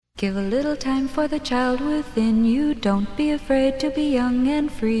Give a little time for the child within you. Don't be afraid to be young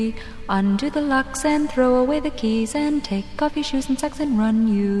and free. Undo the locks and throw away the keys and take off your shoes and socks and run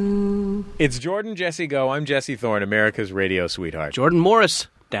you. It's Jordan Jesse Go. I'm Jesse Thorne, America's radio sweetheart. Jordan Morris,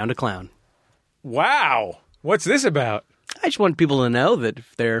 down to clown. Wow. What's this about? I just want people to know that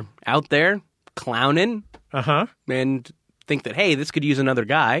if they're out there clowning and think that, hey, this could use another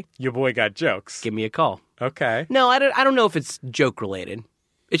guy, Your boy got jokes. give me a call. Okay. No, I don't know if it's joke-related.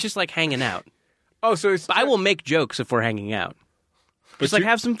 It's just like hanging out. Oh, so it's... I will make jokes if we're hanging out. Just you-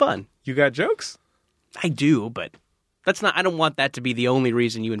 have some fun. You got jokes? I do, but that's not. I don't want that to be the only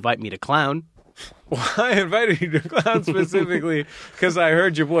reason you invite me to clown. Well, I invited you to clown specifically because I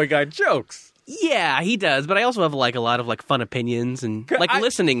heard your boy got jokes. Yeah, he does, but I also have like a lot of like fun opinions and like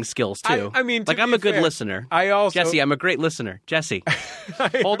listening skills too. I mean, to like I'm be a good fair, listener. I also... Jesse, I'm a great listener. Jesse,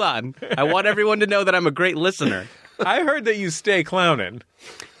 hold on. I want everyone to know that I'm a great listener. I heard that you stay clowning.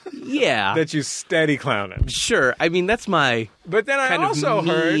 Yeah, That you steady clowning. sure. I mean, that's my But then I kind of also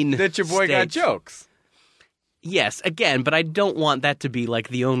heard mean that your boy got stage. jokes. yes. Again, but I don't want that to be like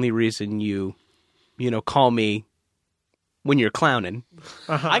the only reason you call me when you're clowning.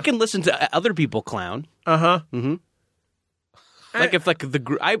 I can listen to other people clown. Uh-huh. Like if like the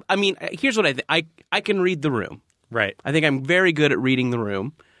group. I mean, here's what I think. I can read the room. Right. I think I'm very good at reading the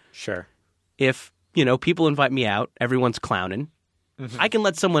room. Sure. If, people invite me out, everyone's clowning, I can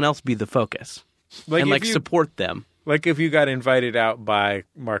let someone else be the focus and if you, support them, like if you got invited out by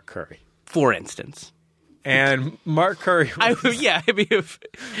Mark Curry. for instance. And Mark Curry was,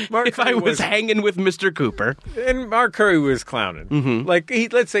 Mark if I Curry was hanging with Mr. Cooper. and Mark Curry was clowning. Like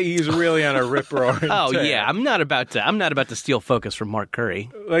let's say he's really on a rip roaring. Oh tear. yeah, I'm not about to steal focus from Mark Curry.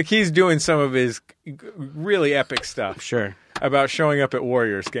 Like he's doing some of his really epic stuff Sure. about showing up at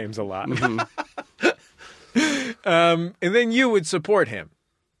Warriors games a lot. And then you would support him.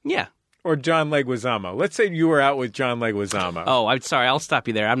 Yeah. Or John Leguizamo. Let's say you were out with John Leguizamo. Oh, I'm sorry. I'll stop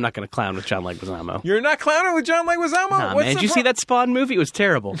you there. I'm not going to clown with John Leguizamo. You're not clowning with John Leguizamo? Nah, What's man. the Did you see that Spawn movie? It was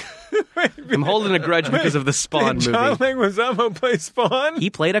terrible. I'm holding a grudge because of the Spawn Did movie. John Leguizamo play Spawn? He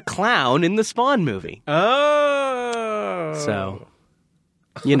played a clown in the Spawn movie. Oh. So,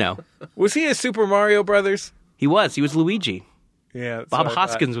 Was he a Super Mario Brothers? he was Luigi. Yeah. that's Bob what I thought.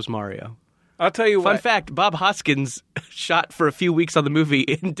 Hoskins was Mario. I'll tell you Fun what. fact, Bob Hoskins shot for a few weeks on the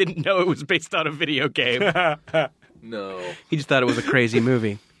movie and didn't know it was based on a video game. No. He just thought it was a crazy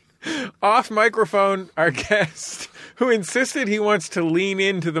movie. Off microphone, our guest, who insisted he wants to lean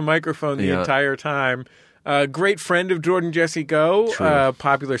into the microphone the entire time. Great friend of Jordan Jesse Go,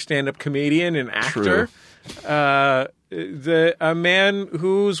 popular stand-up comedian and actor. A man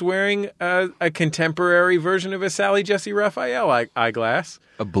who's wearing a contemporary version of a Sally Jesse Raphael eyeglass.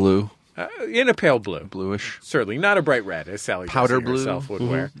 A blue. In a pale blue. Bluish. Certainly, not a bright red, as Sally Powder Jesse blue. herself would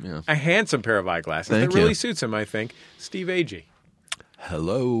wear. Yeah. A handsome pair of eyeglasses Thank that really you. suits him, I think. Steve Agee.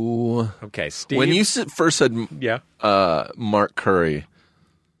 Hello. Okay, Steve. When you first said Yeah. Mark Curry,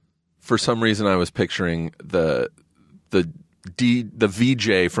 for some reason I was picturing the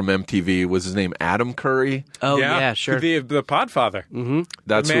VJ from MTV. Was his name Adam Curry? Oh, yeah, sure. The Podfather.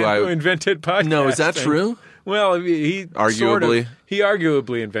 That's the man who who invented podcasting. No, is that true? Well, he Arguably. he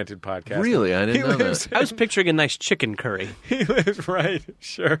arguably invented podcasting. Really? I didn't know lives, I was picturing a nice chicken curry. He lives right.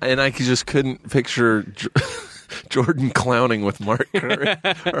 Sure. And I just couldn't picture Jordan clowning with Mark Curry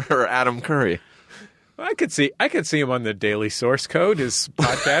or Adam Curry. I could see him on the Daily Source Code, his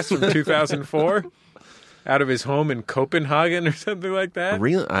podcast from 2004, out of his home in Copenhagen or something like that.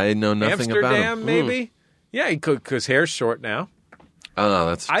 Really? I know nothing about Amsterdam, him. maybe. Yeah, he could, because hair's short now. Oh,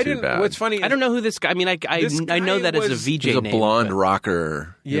 that's too bad. What's funny? I don't know who this guy. I mean, I know guy that as a was- VJ He's a name. blonde but-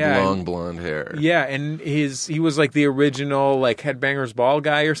 rocker. He had Yeah. long blonde hair. Yeah, and he was like the original like Headbangers Ball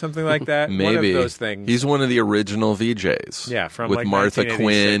guy or something like that. Maybe one of those things. He's one of the original VJs. Yeah, from with like Martha 1986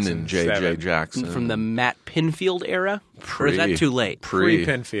 Quinn and J.J. 7. Jackson from the Matt Pinfield era? Or is that too late?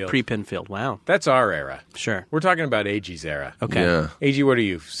 Pre-Pinfield. Pre-Pinfield. Wow. That's our era. Sure. We're talking about Agee's era. Okay. Yeah, Agee, what are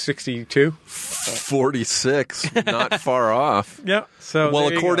you? 62? 46, not far off. Yeah. So Well,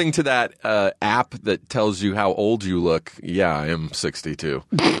 there you according to that app that tells you how old you look, yeah, I am 62.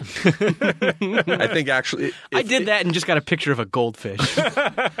 I think actually, I did that and just got a picture of a goldfish.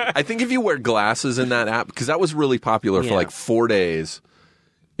 I think if you wear glasses in that app, because that was really popular for Yeah. like 4 days.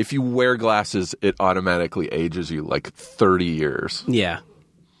 If you wear glasses, it automatically ages you like 30 years. Yeah.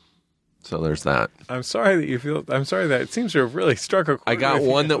 So there's that. I'm sorry that you feel. I'm sorry that it seems to have really struck a chord. I got with you.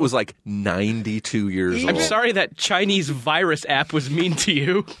 one that was like 92 years I'm old. sorry that Chinese virus app was mean to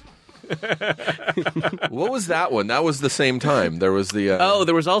you. What was that one? That was the same time. There was the. Oh,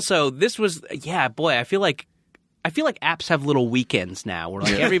 there was also, this was, yeah, boy, I feel like I feel like apps have little weekends now where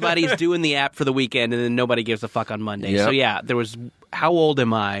like everybody's doing the app for the weekend and then nobody gives a fuck on Monday. Yep. So yeah, there was How Old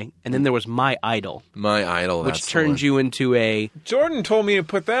Am I? And then there was My Idol. My Idol, which turned you into a... Jordan told me to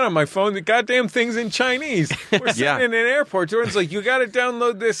put that on my phone. The goddamn thing's in Chinese. We're sitting in an airport. Jordan's like, you got to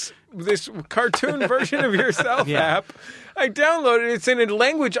download this cartoon version of yourself app. I downloaded it. It's in a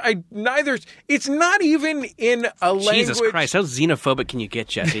language it's not even in a language. Jesus Christ, how xenophobic can you get,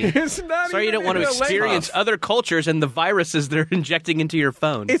 Jesse? It's not Sorry you don't want to experience other cultures and the viruses they're injecting into your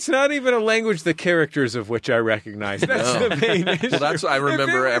phone. It's not even a language, the characters of which I recognize. That's the main issue. Well, that's what I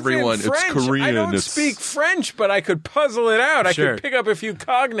remember everyone. French, it's Korean. I don't speak French, but I could puzzle it out. Sure. I could pick up a few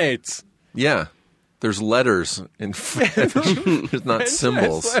cognates. Yeah. There's letters in French. There's not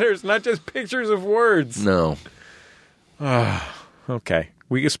symbols. Letters, not just pictures of words. No. Okay.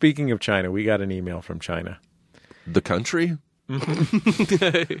 Speaking of China, we got an email from China. The country?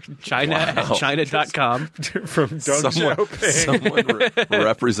 China at China.com. From Deng Xiaoping. Someone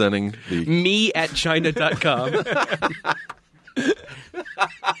representing the... Me at China.com.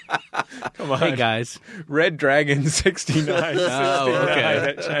 Come on. Hey, guys. Red Dragon 69. Oh, okay.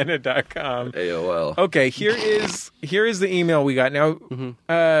 At China.com. AOL. Okay, here is the email we got. Now,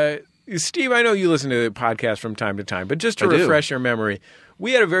 Steve, I know you listen to the podcast from time to time, but just to refresh your memory,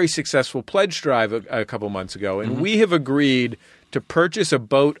 we had a very successful pledge drive a couple months ago, and we have agreed to purchase a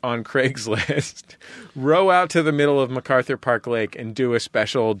boat on Craigslist, row out to the middle of MacArthur Park Lake, and do a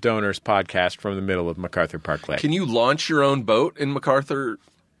special donors podcast from the middle of MacArthur Park Lake. Can you launch your own boat in MacArthur?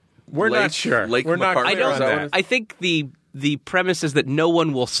 We're not sure. We're not clear on that. I think the premise is that no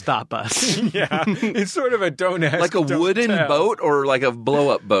one will stop us. Yeah, it's sort of a don't ask, like a don't wooden tell. boat or like a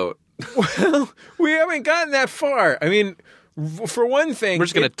blow-up boat? Well, we haven't gotten that far. I mean, for one thing... We're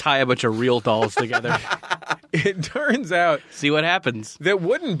just going to tie a bunch of real dolls together. It turns out... See what happens. That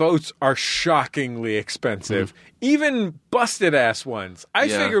wooden boats are shockingly expensive. Even busted-ass ones. I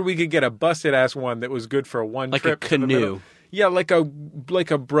figured we could get a busted-ass one that was good for one like trip. Like a canoe. Yeah, like a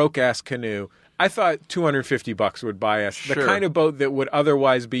broke-ass canoe. I thought $250 would buy us the kind of boat that would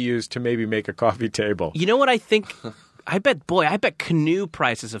otherwise be used to maybe make a coffee table. You know what I think? I bet canoe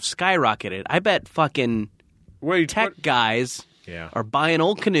prices have skyrocketed. I bet fucking tech guys are buying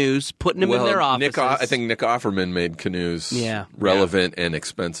old canoes, putting them in their offices. I think Nick Offerman made canoes relevant and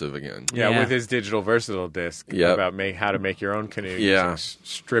expensive again. Yeah, with his digital versatile disc about how to make your own canoe using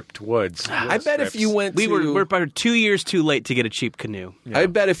stripped woods. I bet if you went to... We're about 2 years too late to get a cheap canoe. Yeah. I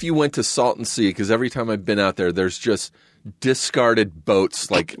bet if you went to Salton Sea, because every time I've been out there, there's just discarded boats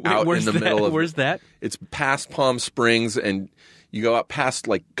out in the middle of... Where's that? It's past Palm Springs, and you go out past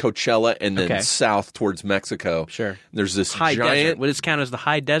like Coachella and then south towards Mexico. Sure. There's this high giant... desert. Would this count as the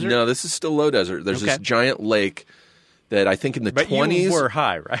high desert? No, this is still low desert. There's this giant lake that I think in the 20s... But you were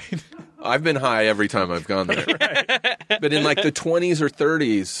high, right? I've been high every time I've gone there. But in like the 20s or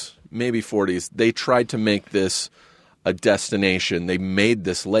 30s, maybe 40s, they tried to make this a destination. They made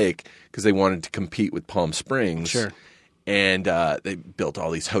this lake because they wanted to compete with Palm Springs. Sure. And they built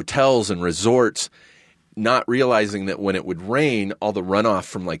all these hotels and resorts, not realizing that when it would rain, all the runoff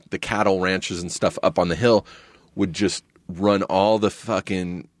from like the cattle ranches and stuff up on the hill would just run all the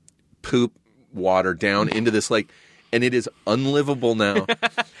fucking poop water down into this lake. And it is unlivable now.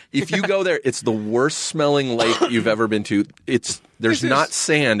 If you go there, it's the worst smelling lake you've ever been to. There's not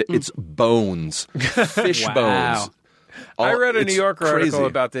sand, it's bones, fish bones. I read a New Yorker article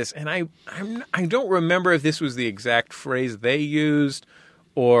about this, and I don't remember if this was the exact phrase they used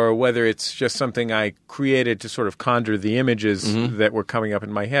or whether it's just something I created to sort of conjure the images that were coming up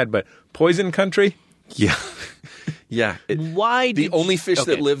in my head. But poison country? Yeah. Yeah. The only fish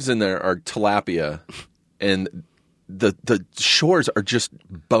that lives in there are tilapia, and the shores are just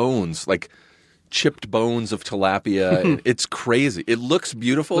bones, like chipped bones of tilapia. It's crazy. It looks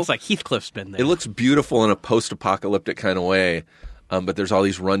beautiful. Looks like Heathcliff's been there. It looks beautiful in a post-apocalyptic kind of way. But there's all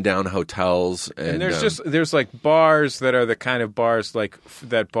these rundown hotels, and there's like bars that are the kind of bars like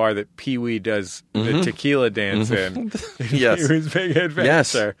that bar that Pee Wee does the tequila dance in. Yes, Pee Wee's Big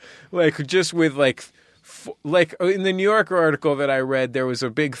Adventure. Like just with like in the New Yorker article that I read, there was a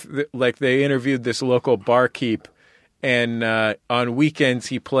big they interviewed this local barkeep, and on weekends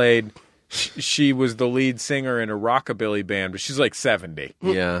he played. She was the lead singer in a rockabilly band, but she's like 70.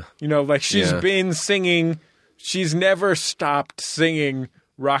 Yeah, she's been singing. She's never stopped singing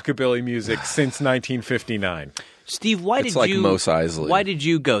rockabilly music since 1959. Steve, why did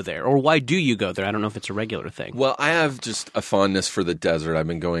you go there? Or why do you go there? I don't know if it's a regular thing. Well, I have just a fondness for the desert. I've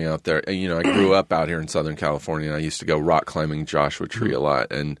been going out there. And, I grew up out here in Southern California, and I used to go rock climbing Joshua Tree a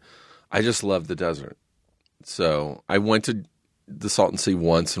lot. And I just love the desert. So I went to the Salton Sea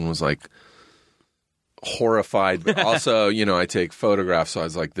once and was like, horrified, but also, I take photographs, so I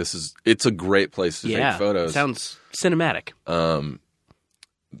was like, it's a great place to take photos. Sounds cinematic.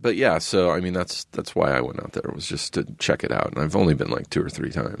 But yeah, so I mean, that's why I went out there, was just to check it out, and I've only been like 2 or 3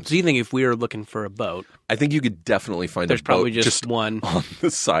 times. Do you think if we were looking for a boat, I think you could definitely find there's a boat probably just one on the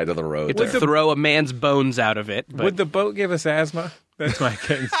side of the road. You have to throw a man's bones out of it. But... Would the boat give us asthma? That's my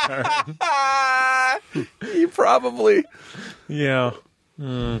concern. You probably, yeah.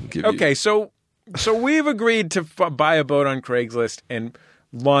 Okay, so we've agreed to buy a boat on Craigslist and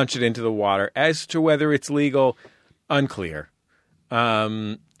launch it into the water. As to whether it's legal, unclear.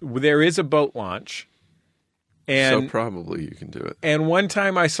 There is a boat launch. And, so probably you can do it. And one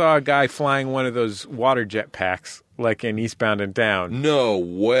time I saw a guy flying one of those water jet packs, like in Eastbound and Down. No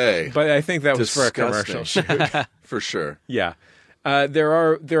way. But I think that was for a commercial shoot. For sure. Yeah. There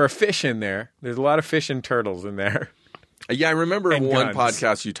are fish in there. There's a lot of fish and turtles in there. Yeah, I remember in one guns.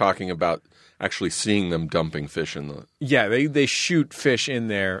 podcast you talking about actually seeing them dumping fish in the... Yeah, they shoot fish in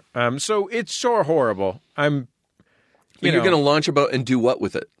there. So it's so horrible. You're going to launch a boat and do what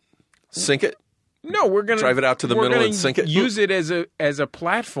with it? Sink it? No, we're going to drive it out to the middle and sink it. Use it as a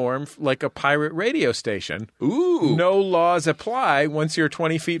platform, like a pirate radio station. Ooh! No laws apply once you're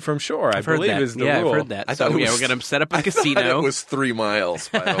 20 feet from shore. I believe is the rule. I've heard that. I thought we're going to set up a casino. I thought it was 3 miles,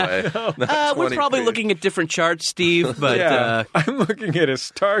 by the way. We're probably looking at different charts, Steve. But yeah, I'm looking at a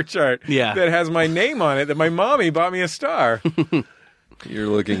star chart that has my name on it. That my mommy bought me a star. You're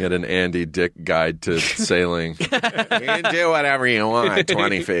looking at an Andy Dick guide to sailing. You can do whatever you want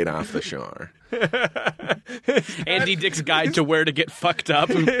 20 feet off the shore. Andy Dick's guide to where to get fucked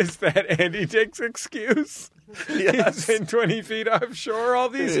up. Is that Andy Dick's excuse? Yes. He's been 20 feet offshore all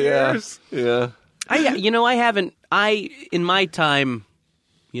these years. Yeah. I haven't. In my time,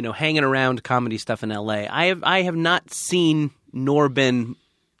 hanging around comedy stuff in L.A., I have not seen nor been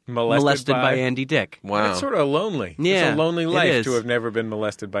molested by Andy Dick. Wow. That's sort of lonely. Yeah, it's a lonely life to have never been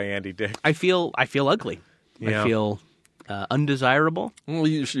molested by Andy Dick. I feel ugly. Yeah. I feel undesirable. Well,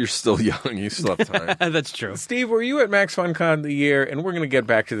 you're still young. You still have time. That's true. Steve, were you at Max FunCon the year, and we're going to get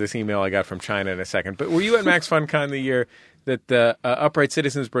back to this email I got from China in a second, but were you at Max FunCon the year that the Upright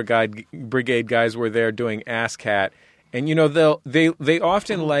Citizens Brigade guys were there doing Ask Cat? And, they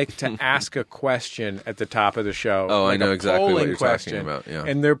often like to ask a question at the top of the show. Oh, like I know exactly what you're question. talking about. Yeah.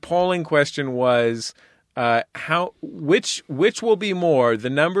 And their polling question was, which will be more, the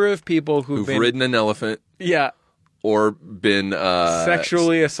number of people who've been ridden an elephant, or been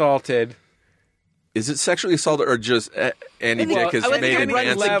sexually assaulted. Is it sexually assaulted or just Andy Dick has made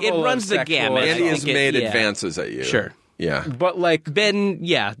advances? It runs the gamut. Andy has made advances at you. Sure. Yeah. But been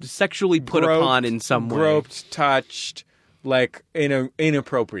sexually put upon in some way. Groped, touched, like in an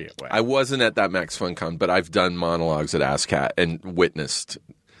inappropriate way. I wasn't at that Max FunCon, but I've done monologues at Ask Cat and witnessed.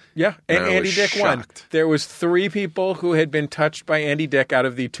 Yeah, and Andy Dick won. There was 3 people who had been touched by Andy Dick out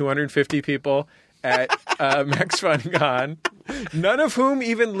of the 250 people at Max FunCon, none of whom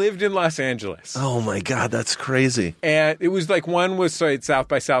even lived in Los Angeles. Oh my God, that's crazy. And it was like one was South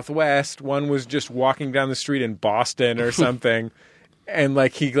by Southwest, one was just walking down the street in Boston or something, and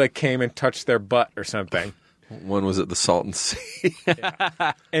like he came and touched their butt or something. One was at the Salton Sea.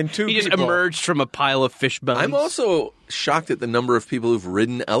 And 2 he people. just emerged from a pile of fish bones. I'm also shocked at the number of people who've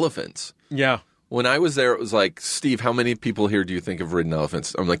ridden elephants. Yeah. When I was there, it was like, Steve, how many people here do you think have ridden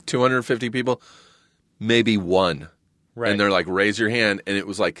elephants? I'm like, 250 people? Maybe 1. Right. And they're like, raise your hand. And it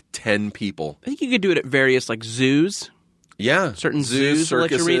was like 10 people. I think you could do it at various zoos. Yeah. Certain zoos,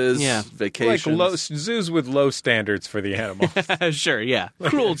 circuses, Like vacations. zoos with low standards for the animals. Sure, yeah.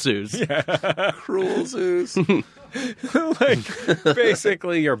 Cruel zoos. Cruel zoos. Like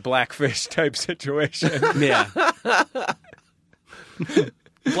basically your Blackfish type situation. Yeah.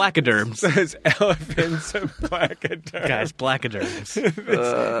 Blackoderms. There's elephants and blackoderms. Guys,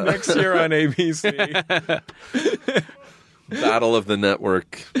 blackoderms. Next year on ABC. Battle of the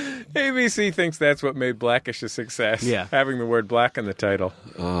Network. ABC thinks that's what made Blackish a success. Yeah. Having the word black in the title.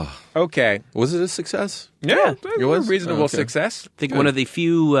 Oh. Okay. Was it a success? Yeah. It was a reasonable okay. success. I think one of the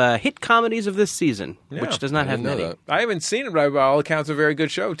few hit comedies of this season, which does not have many. That. I haven't seen it, but by all accounts, a very good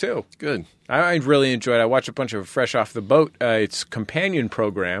show, too. Good. I really enjoyed it. I watched a bunch of Fresh Off the Boat. Its companion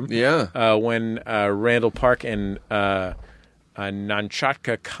program. Yeah. When Randall Park and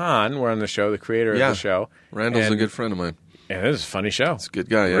Nanchatka Khan were on the show, the creator of the show. Randall's a good friend of mine. Yeah, this is a funny show. It's a good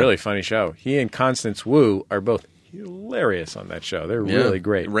guy, yeah. Really funny show. He and Constance Wu are both hilarious on that show. They're really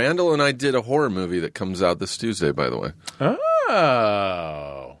great. Randall and I did a horror movie that comes out this Tuesday, by the way.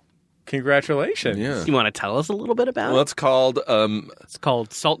 Oh. Congratulations. Yeah. You want to tell us a little bit about Well, it? it's called It's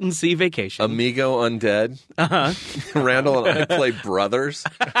called Salton Sea Vacation. Amigo Undead. Randall and I play brothers.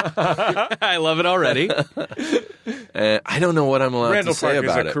 I love it already. I don't know what I'm allowed Randall to say Park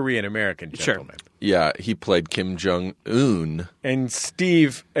is about a it. Korean-American gentleman. Yeah, he played Kim Jong-un. And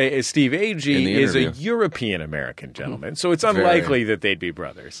Steve Agee In the is a interview. European-American gentleman. So it's unlikely that they'd be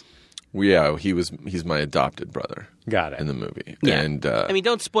brothers. Yeah, he's my adopted brother. Got it. In the movie. Yeah. And I mean,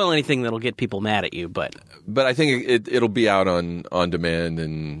 don't spoil anything that'll get people mad at you, but I think it'll be out on demand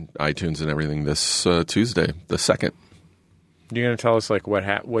and iTunes and everything this Tuesday, the 2nd. You're going to tell us like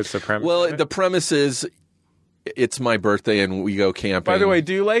what's the premise? Well, of it? the premise is it's my birthday and we go camping. By the way,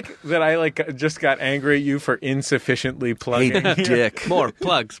 do you like that I just got angry at you for insufficiently plugging? Hey, dick. more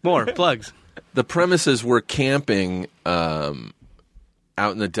plugs. The premise is we're camping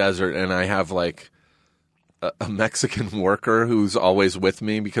out in the desert, and I have like a Mexican worker who's always with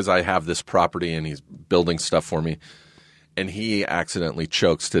me because I have this property and he's building stuff for me. And he accidentally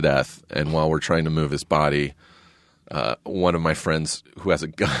chokes to death. And while we're trying to move his body, one of my friends who has a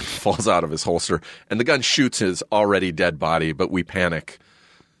gun falls out of his holster, and the gun shoots his already dead body. But we panic,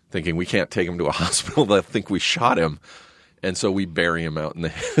 thinking we can't take him to a hospital. They'll think we shot him. And so we bury him out in the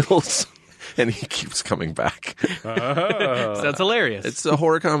hills. And he keeps coming back. That's hilarious. It's a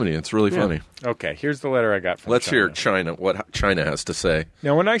horror comedy. It's really funny. Okay, here's the letter I got from Let's China. hear China. What China has to say.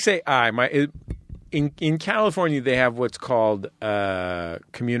 Now, when I say in California, they have what's called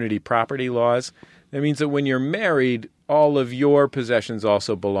community property laws. That means that when you're married, all of your possessions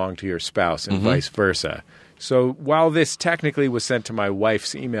also belong to your spouse and vice versa. So while this technically was sent to my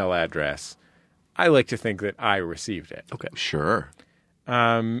wife's email address, I like to think that I received it. Okay. Sure.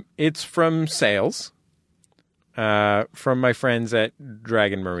 It's from sales, from my friends at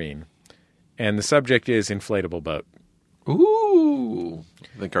Dragon Marine. And the subject is inflatable boat. Ooh.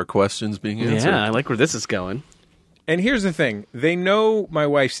 I think our question's being answered. Yeah, I like where this is going. And here's the thing. They know my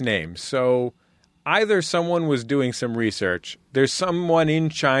wife's name. So either someone was doing some research. There's someone in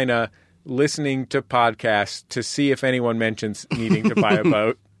China listening to podcasts to see if anyone mentions needing to buy a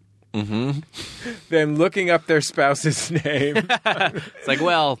boat. Mm-hmm. Then looking up their spouse's name. It's like,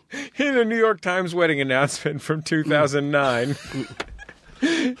 well, In a New York Times wedding announcement from 2009.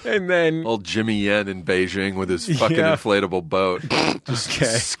 And then Old Jimmy Yen in Beijing with his fucking Yeah. inflatable boat, just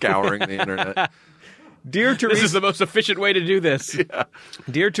scouring the internet. Dear this is Teresa, the most efficient way to do this.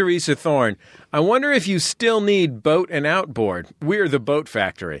 Dear Teresa Thorne, I wonder if you still need boat and outboard. We're the boat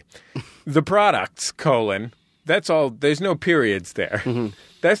factory. The products, that's all. There's no periods there.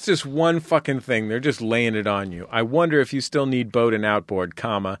 That's just one fucking thing. They're just laying it on you. I wonder if you still need boat and outboard,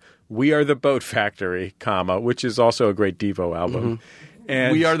 we are the boat factory, which is also a great Devo album.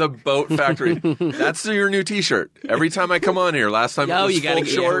 And We are the boat factory. That's your new T-shirt. Every time I come on here, last time it was you full gotta,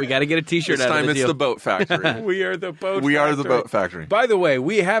 short. we got to get a T-shirt This out time of it's the the deal. boat factory. we are the boat We factory. are the boat factory. By the way,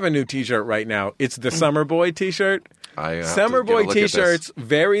 we have a new T-shirt right now. It's the Summer Boy T-shirt. I have Summer to give a Boy look at this. T-shirts,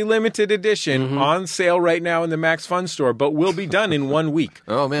 very limited edition, on sale right now in the Max Fun store, but will be done in 1 week.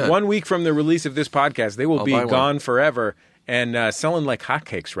 Oh, man. 1 week from the release of this podcast, they will I'll be buy one. gone forever and selling like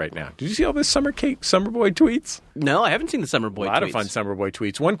hotcakes right now. Did you see all this Summer Boy tweets? No, I haven't seen the Summer Boy A lot tweets. of fun Summer Boy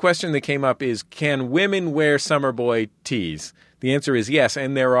tweets. One question that came up is, can women wear Summer Boy tees? The answer is yes,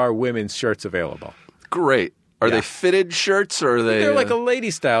 and there are women's shirts available. Great. Are they fitted shirts or are they? They're like a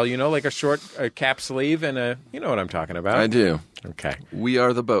lady style, like a short cap sleeve and a, you know what I'm talking about. I do. Okay. We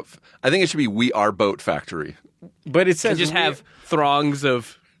are the boat. I think it should be We Are Boat Factory. But it And says just have throngs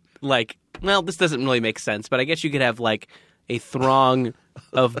of, like, well, this doesn't really make sense, but I guess you could have, like, a throng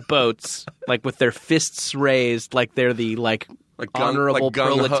of boats, like, with their fists raised, like they're the, like honorable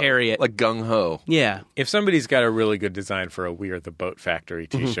proletariat. Like gung ho. Yeah. if somebody's got a really good design for a We Are the Boat Factory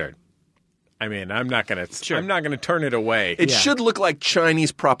T-shirt, I mean, I'm not gonna turn it away. It Yeah. should look like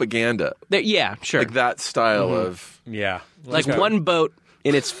Chinese propaganda, Yeah, sure. like that style of. Yeah, Like one boat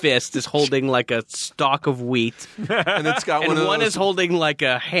in its fist is holding like a stalk of wheat, And it's got and one of one those, is holding like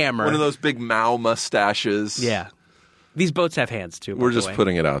a hammer. one of those big Mao mustaches. Yeah. These boats have hands too. by We're the just way.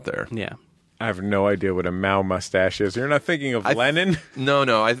 putting it out there. Yeah. I have no idea what a Mao mustache is. You're not thinking of Lenin?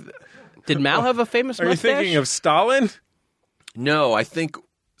 No. Did Mao have a famous Are mustache? you thinking of Stalin? No, I think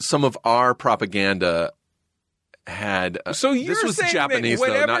some of our propaganda had. So you're this was saying Japanese that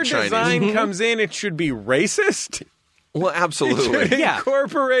though, whenever not Chinese. design comes in, it should be racist? Well, absolutely. Yeah.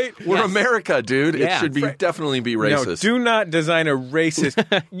 Incorporate. We're Yes. America, dude. Yeah. It should be definitely be No, racist. do not design a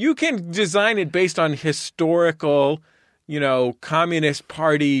racist. You can design it based on historical Communist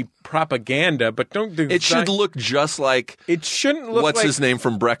Party propaganda, but don't design... It should look just like... It shouldn't look What's his name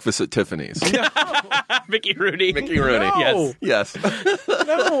from Breakfast at Tiffany's? Mickey Rooney. Mickey Rooney. No. Yes.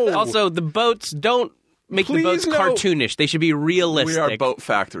 No. Also, the boats don't make the boats cartoonish. They should be realistic. We are Boat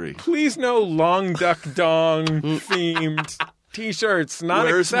Factory. Please no Long Duck Dong themed T-shirts. Not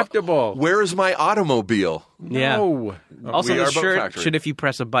acceptable. Where is my automobile? Yeah. No. Also, We the are Boat shirt Factory. should, if you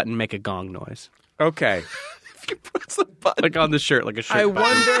press a button, make a gong noise. Okay. Press the button. Like on the shirt, like a shirt I button.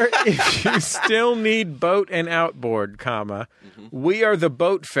 wonder if you still need boat and outboard, comma. We are the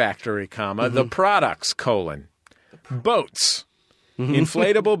Boat Factory, comma. The products, colon. Boats.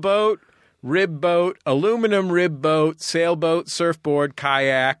 Inflatable boat, rib boat, aluminum rib boat, sailboat, surfboard,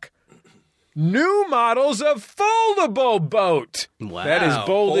 kayak. New models of foldable boat. Wow. That is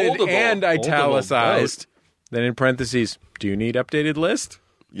bolded Foldable. and italicized. Foldable Then in parentheses, do you need updated list?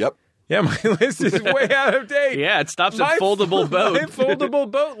 Yep. Yeah, my list is way out of date. Yeah, it stops at foldable boat. My foldable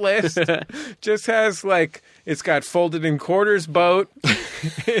boat list just has it's got folded in quarters boat.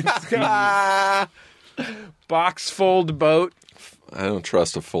 It's got box fold boat. I don't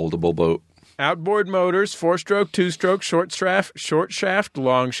trust a foldable boat. Outboard motors, 4-stroke, 2-stroke, short shaft,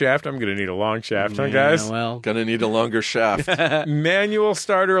 long shaft. I'm going to need a long shaft, huh, guys? Well, Gonna need a longer shaft. Manual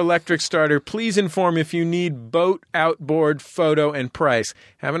starter, electric starter. Please inform if you need boat, outboard, photo, and price.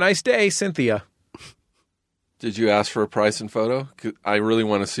 Have a nice day, Cynthia. Did you ask for a price and photo? 'Cause I really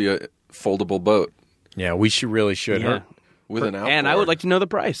want to see a foldable boat Yeah, we really should. yeah. Huh? with an outboard. And I would like to know the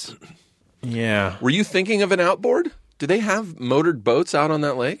price. Yeah. Were you thinking of an outboard? Do they have motored boats out on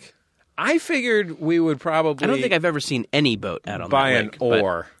that lake? I figured we would probably I don't think I've ever seen any boat out on buy that an lake, but-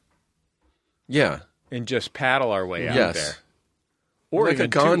 oar Yeah. and just paddle our way out Yes. there. Or Like a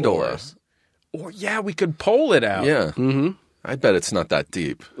even two gondola. oars. Or yeah, we could pole it out. Yeah. Mm-hmm. I bet it's not that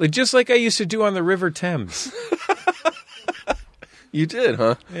deep. Just like I used to do on the River Thames. You did,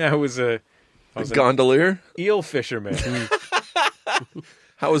 huh? Yeah, I was an Gondolier? eel fisherman.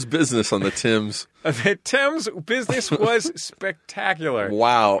 How was business on the Thames? The Thames business was spectacular.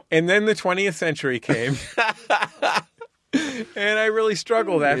 Wow. And then the 20th century came. And I really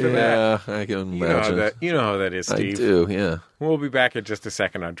struggled after that. Yeah, I can You know, how imagine. that. You know how that is, I Steve. do, yeah. We'll be back in just a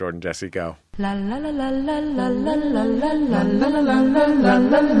second on Jordan Jesse Go. La la la la la la la la la la la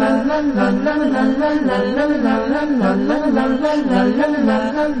la.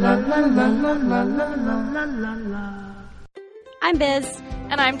 I'm Biz,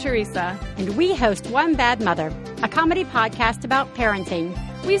 And I'm Teresa. and we host One Bad Mother, a comedy podcast about parenting.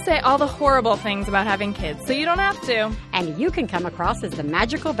 We say all the horrible things about having kids, so you don't have to. And you can come across as the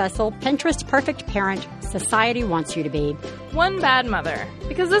magical vessel, Pinterest perfect parent society wants you to be. One bad mother.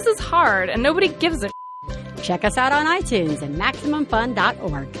 Because this is hard and nobody gives a Check us out on iTunes and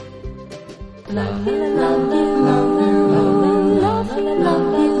MaximumFun.org.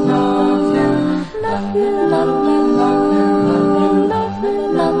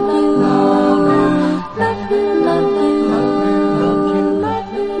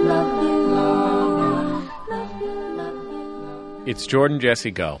 It's Jordan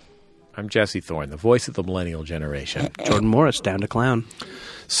Jesse Go. I'm Jesse Thorne, the voice of the millennial generation. Jordan Morris, down to clown.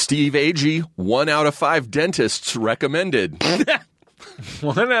 Steve Agee, 1 out of 5 dentists recommended.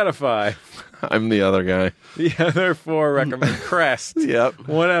 1 out of 5. I'm the other guy. The other 4 recommend Crest. Yep.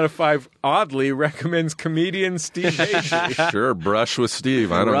 1 out of 5 oddly recommends comedian Steve Agee. Sure, brush with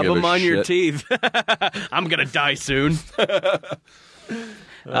Steve. I don't Rub give them a on shit. your teeth. I'm gonna die soon.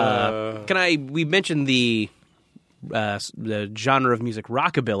 We mentioned the genre of music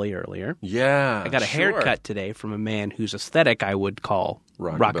rockabilly earlier. Yeah. I got a haircut today from a man whose aesthetic I would call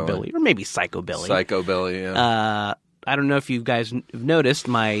rockabilly or maybe psychobilly. Psychobilly, yeah. I don't know if you guys have noticed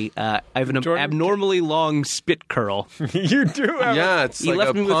I have an Jordan- abnormally long spit curl. You do have Yeah, it's He like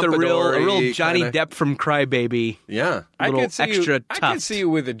left a me with a real pompadour-y Johnny kinda- Depp from Crybaby. Yeah. I little could see extra you, I could tuft. see you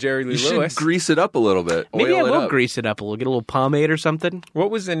with a Jerry Lee You should Lewis. grease it up a little bit. Maybe I Oil it will up. grease it up a little, get a little pomade or something.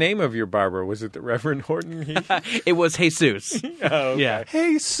 What was the name of your barber? Was it the Reverend Horton Heath? It was Jesus. Oh, okay. Yeah.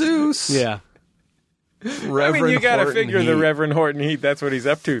 Hey, Seuss. Yeah. Reverend I mean, you got to Horton figure the Heat. Reverend Horton Heath. That's what he's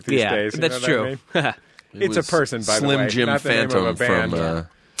up to these Yeah, days. You that's know what I true. mean? It It's a was person, by the Slim way, Jim not the name of Phantom a band. from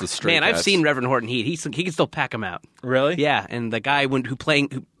the Stray Man, I've Cats. seen Reverend Horton Heat. He can still pack him out. Really? Yeah, and the guy who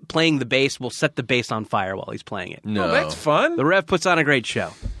playing the bass will set the bass on fire while he's playing it. No. Oh, that's fun. The Rev puts on a great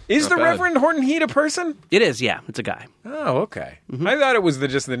show. Is Not the bad. Reverend Horton Heat a person? It is, yeah. It's a guy. Oh, okay. Mm-hmm. I thought it was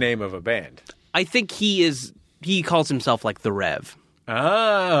just the name of a band. I think he calls himself like the Rev.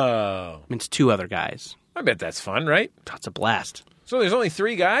 Oh. It's 2 other guys. I bet that's fun, right? That's a blast. So there's only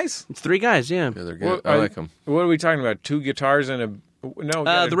 3 guys? It's 3 guys, yeah. Yeah, they're good. I like them. What are we talking about? 2 guitars and No,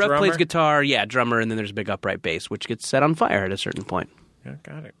 the rev drummer? plays guitar, drummer, and then there's a big upright bass, which gets set on fire at a certain point. Yeah,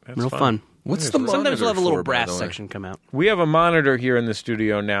 got it. That's Real fun. What's the monitor Sometimes we'll have a little for, by brass the way? section come out. We have a monitor here in the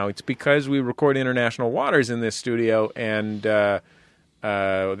studio now. It's because we record international waters in this studio, and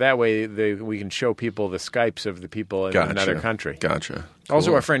that way we can show people the Skypes of the people in another country. Gotcha. Also,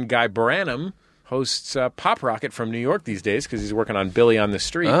 Cool. our friend Guy Branum hosts Pop Rocket from New York these days because he's working on Billy on the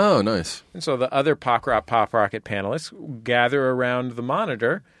Street. Oh, nice. And so the other Pop Rocket panelists gather around the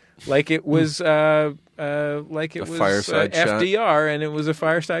monitor like it was fireside chat. FDR, and it was a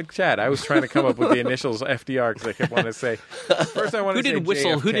fireside chat. I was trying to come up with the initials FDR because I kept wanting to say. First, I wanted to say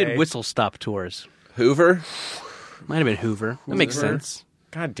JFK. Who did whistle stop tours? Hoover? Might have been Hoover. That makes sense.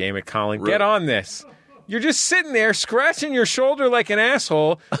 God damn it, Colin! Get on this. You're just sitting there scratching your shoulder like an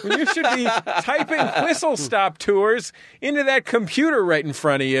asshole when you should be typing whistle stop tours into that computer right in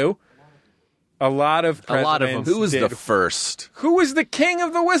front of you. A lot of presidents. Who was the first? Who was the king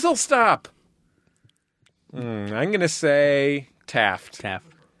of the whistle stop? I'm going to say Taft.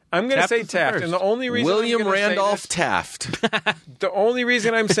 I'm going to say Taft. And the only reason William Randolph Taft. The only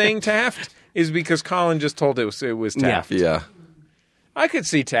reason I'm saying Taft is because Colin just told it was Taft. Yeah. I could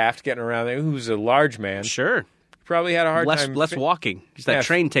see Taft getting around there, who's a large man. Sure. Probably had a hard time. Less walking. Just that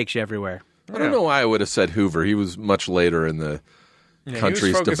train takes you everywhere. I don't know why I would have said Hoover. He was much later in the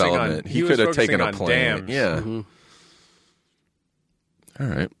country's development. He could have taken a plane. Dams. Yeah. Mm-hmm. All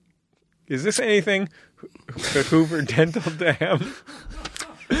right. Is this anything? The Hoover Dental Dam?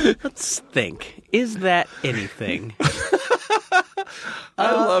 Let's think. Is that anything?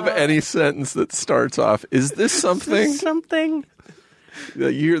 I love any sentence that starts off, is this something? Something? You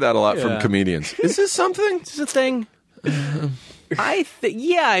hear that a lot from comedians. Is this something? Is this a thing? I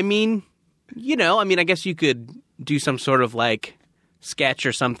mean, I guess you could do some sort of like sketch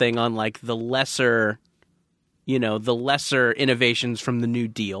or something on like the lesser innovations from the New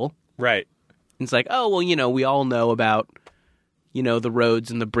Deal. Right. It's like, oh, well, we all know about, the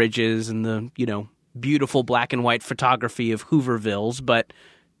roads and the bridges and the, beautiful black and white photography of Hoovervilles. But,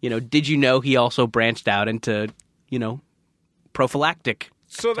 did you know he also branched out into, prophylactic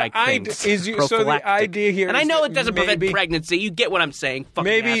So the type things. So the idea here, and I is know that it doesn't prevent pregnancy. You get what I'm saying,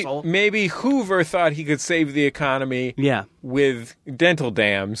 fucking asshole. Maybe Hoover thought he could save the economy. Yeah. With dental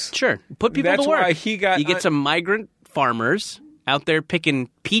dams. Sure, put people That's to work. why he got. You get some migrant farmers out there picking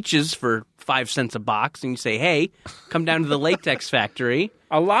peaches for 5 cents a box, and you say, "Hey, come down to the latex factory."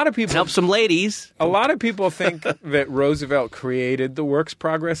 A lot of people help some ladies. A lot of people think that Roosevelt created the Works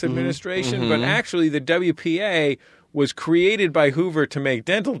Progress Administration, but actually the WPA was created by Hoover to make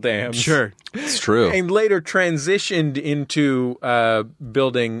dental dams. Sure. It's true. And later transitioned into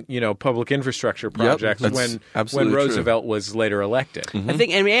building, public infrastructure projects when Roosevelt was later elected. I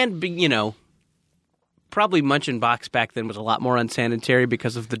think, and probably Munchin Box back then was a lot more unsanitary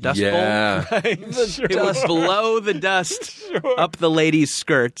because of the Dust Bowl. It was below the dust, up the ladies'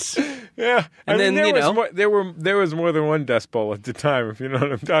 skirts. Yeah, and there was more than one Dust Bowl at the time, if you know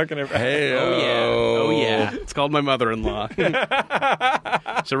what I'm talking about. Hey, oh yeah, it's called my mother-in-law.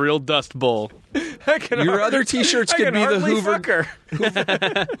 It's a real Dust Bowl. Your other T-shirts could be the Hoover.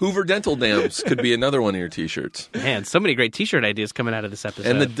 Hoover Dental Dams could be another one of your T-shirts. Man, so many great T-shirt ideas coming out of this episode.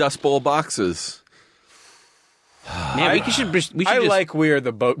 And the Dust Bowl boxes. Man, we should like We Are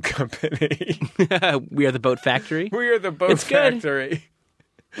the Boat Company. We Are the Boat Factory. We Are the Boat Factory.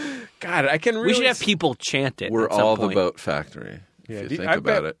 God, I can really. We should have people chant it. We're at some all point. the Boat Factory. If you think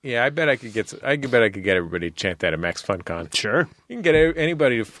about it. Yeah, I bet I could get everybody to chant that at Max FunCon. Sure, you can get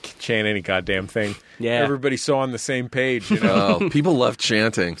anybody to chant any goddamn thing. Yeah, everybody's so on the same page. Oh, people love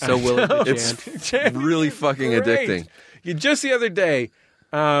chanting. So willing to It's really fucking addicting. Just the other day,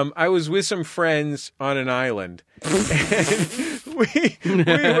 I was with some friends on an island. And we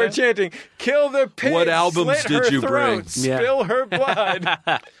were chanting, "Kill the pig! What albums did you bring? Spill her blood."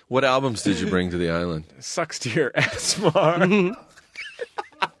 What albums did you bring to the island? Sucks to your ass, Mar.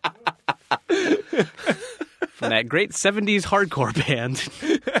 From that great 70s hardcore band.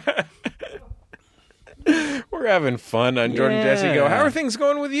 We're having fun on Jordan Jesse Go. How are things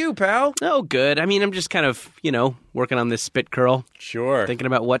going with you, pal? Oh, good. I mean, I'm just kind of, working on this spit curl. Sure. Thinking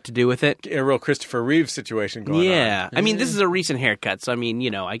about what to do with it. A real Christopher Reeve situation going on. Yeah. I mean, this is a recent haircut, so I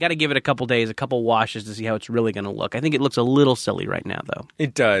mean, I got to give it a couple days, a couple washes to see how it's really going to look. I think it looks a little silly right now, though.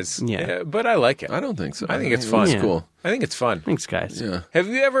 It does. Yeah. But I like it. I don't think so. I think it's fun. It's cool. I think it's fun. Thanks, guys. Yeah. Have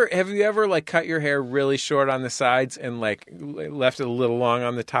you ever like cut your hair really short on the sides and like left it a little long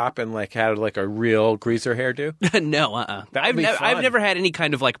on the top and like had like a real greaser hairdo? No, I've never had any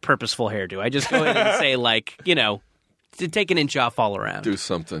kind of like purposeful hairdo. I just go in and say like, to take an inch off all around. Do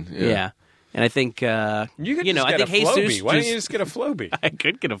something. Yeah. And I think, You could just I get think a Flowbee. Jesus. Why don't you just get a Flowbee? I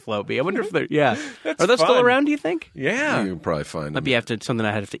could get a Flowbee. I wonder if they're, yeah. That's Are those still fun. around, do you think? Yeah. You can probably find Might them. be something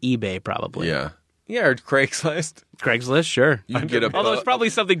I have to eBay, probably. Yeah. Yeah, or Craigslist. Craigslist, sure. You can get a Although it's probably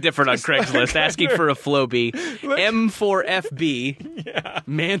something different on Craigslist, asking for a Flowbee. M for FB,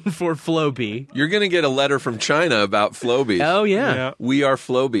 man for Flowbee. You're going to get a letter from China about Flowbees. Oh, yeah. We are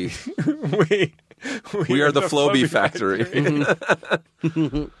Flowbee. we are the Flowbee factory.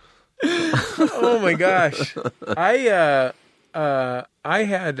 Oh my gosh. I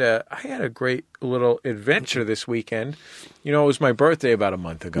had a great little adventure this weekend. You know, it was my birthday about a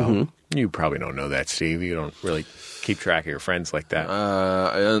month ago. Mm-hmm. You probably don't know that, Steve. You don't really keep track of your friends like that.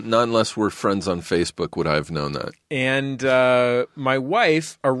 Not unless we're friends on Facebook would I have known that. And my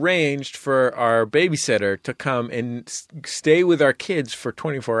wife arranged for our babysitter to come and stay with our kids for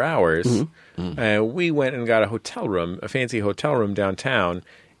 24 hours. We went and got a fancy hotel room downtown,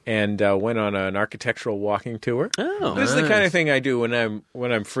 and went on an architectural walking tour. Oh, this is the kind of thing I do when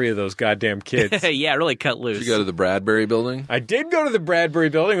I'm free of those goddamn kids. Yeah, really cut loose. Did you go to the Bradbury building? I did go to the Bradbury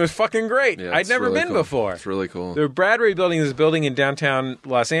building. It was fucking great. Yeah, I'd it's never really been cool. before. It's really cool. The Bradbury building is a building in downtown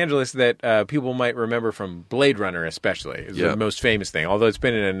Los Angeles that people might remember from Blade Runner, especially. It's the most famous thing, although it's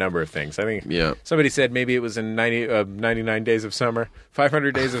been in a number of things. I think somebody said maybe it was in 99 Days of Summer,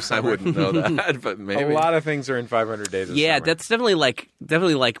 500 Days of Summer. I wouldn't know that, but maybe. A lot of things are in 500 Days of Summer. Yeah, that's definitely like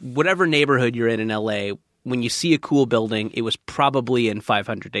whatever neighborhood you're in LA, when you see a cool building, it was probably in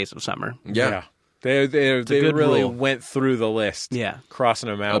 500 Days of Summer. Yeah. They good really rule. went through the list. Yeah. Crossing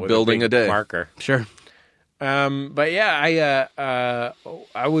them out A with building a a big day. marker. Sure. But yeah,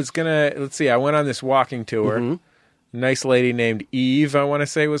 I was gonna, let's see, I went on this walking tour. Nice lady named Eve, I want to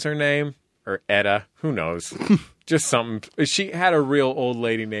say was her name. Or Etta. Who knows? Just something. She had a real old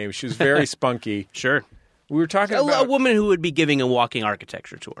lady name. She was very spunky. Sure. We were talking A about woman who would be giving a walking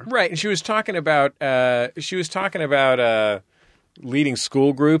architecture tour. right, and she was talking about leading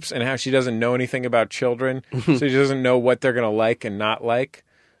school groups and how she doesn't know anything about children, so she doesn't know what they're going to like and not like.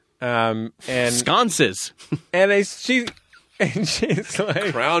 And Sconces. and she's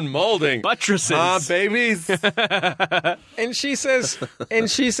like Crown molding. Buttresses. Babies. and she says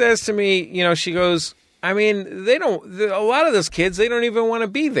to me, you know, she goes, I mean, a lot of those kids, they don't even want to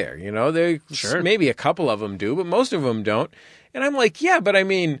be there. You know, maybe a couple of them do, but most of them don't. And I'm like, yeah, but I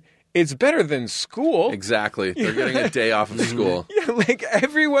mean, it's better than school. Exactly. They're getting a day off of school. Yeah, like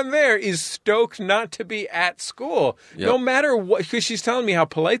everyone there is stoked not to be at school, no matter what. Because she's telling me how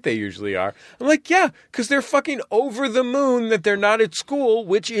polite they usually are. I'm like, yeah, because they're fucking over the moon that they're not at school,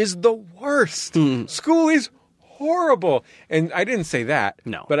 which is the worst. School is horrible. And I didn't say that.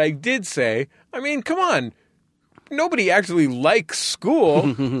 No. But I did say, I mean, come on. Nobody actually likes school.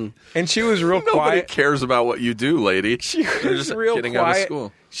 And she was real Nobody quiet. cares about what you do, lady. She They're was just real getting quiet. out of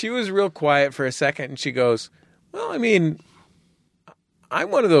school. She was real quiet for a second, and she goes, well, I mean,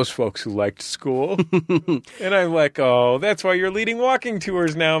 I'm one of those folks who liked school. And I'm like, oh, that's why you're leading walking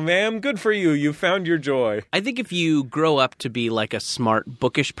tours now, ma'am. Good for you. You found your joy. I think if you grow up to be like a smart,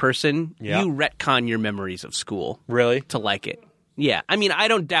 bookish person, Yeah. you retcon your memories of school Really? to like it. Yeah. I mean, I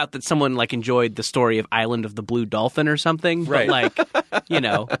don't doubt that someone like enjoyed the story of Island of the Blue Dolphin or something. Right. But like, you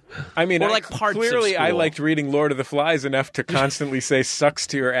know. I mean, Or like parts of clearly I school. liked reading Lord of the Flies enough to constantly say sucks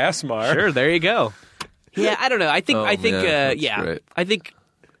to your Asmar. Sure, there you go. Yeah, I don't know. I think man, that's great.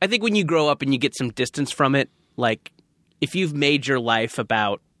 I think when you grow up and you get some distance from it, like if you've made your life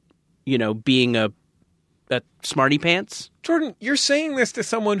about, you know, being a smarty pants. Jordan, you're saying this to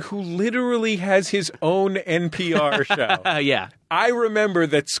someone who literally has his own NPR show. Yeah. I remember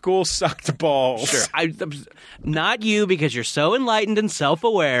that school sucked balls. Sure. Not you because you're so enlightened and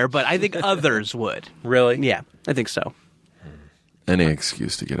self-aware, but I think others would. Really? Yeah, I think so. Any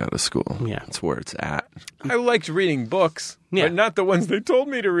excuse to get out of school. Yeah. That's where it's at. I liked reading books, Yeah. but not the ones they told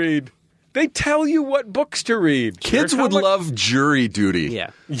me to read. They tell you what books to read. Kids would love jury duty. Yeah.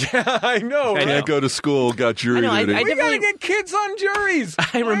 Yeah, I know. I know. Can't go to school, got jury I know, duty. I We gotta definitely- get kids on juries.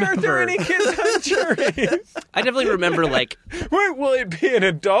 I Why aren't there remember. any kids on juries? I definitely remember, like, Wait, will it be an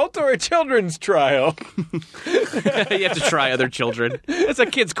adult or a children's trial? you have to try other children. It's a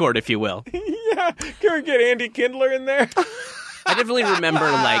kid's court, if you will. Yeah, can we get Andy Kindler in there? I definitely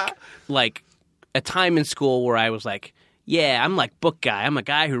remember, like a time in school where I was like, yeah, I'm like book guy. I'm a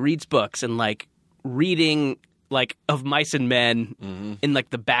guy who reads books, and like reading like Of Mice and Men in like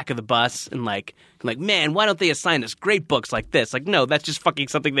the back of the bus, and like man, why don't they assign us great books like this? Like, no, that's just fucking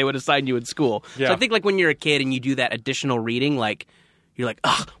something they would assign you in school. Yeah. So I think like when you're a kid and you do that additional reading, like you're like,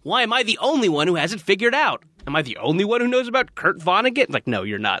 ugh, why am I the only one who hasn't figured out? am I the only one who knows about Kurt Vonnegut? Like, no,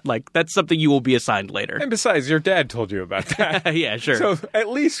 you're not. Like, that's something you will be assigned later. And besides, your dad told you about that. Yeah, sure. So at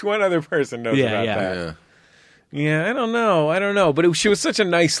least one other person knows about that. Yeah. Yeah, I don't know. But she was such a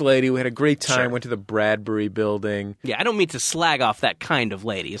nice lady. We had a great time. Went to the Bradbury building. Yeah, I don't mean to slag off that kind of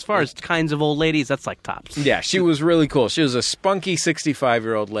lady. As far as kinds of old ladies, that's like tops. Yeah, she was really cool. She was a spunky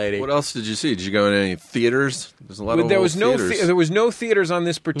 65-year-old lady. What else did you see? Did you go in any theaters? There's a lot of there was no theaters. there was no theaters on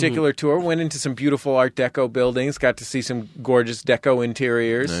this particular tour. Went into some beautiful Art Deco buildings. Got to see some gorgeous Deco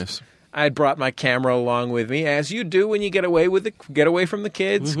interiors. Nice. I had brought my camera along with me, as you do when you get away from the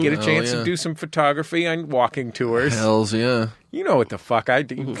kids, get a chance to do some photography on walking tours. Hells yeah. You know what the fuck I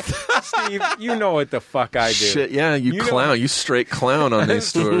do, Steve. You know what the fuck I do. Shit, yeah, you clown. You straight clown on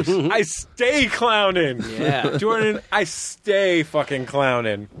these tours. I stay clowning. Yeah. Jordan, I stay fucking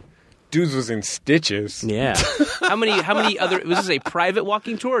clowning. Dudes was in stitches. Yeah. How many other, was this a private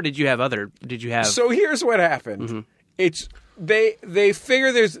walking tour or did you have? So here's what happened. It's they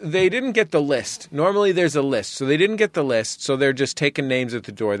figure they didn't get the list. Normally there's a list. So they didn't get the list. So they're just taking names at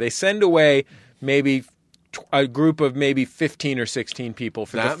the door. They send away maybe a group of maybe 15 or 16 people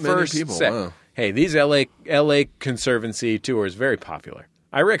for that the first many people. set. Wow. Hey, these LA Conservancy tours very popular.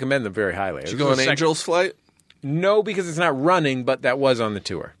 I recommend them very highly. Did you go on Angel's Flight? No, because it's not running, but that was on the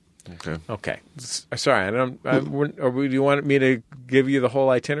tour. Okay. Sorry, I don't. Or do you want me to give you the whole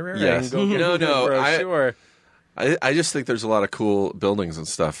itinerary? Yes. No. Sure. I just think there's a lot of cool buildings and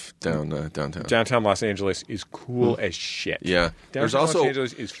stuff downtown. Downtown Los Angeles is cool as shit. Yeah. Downtown Los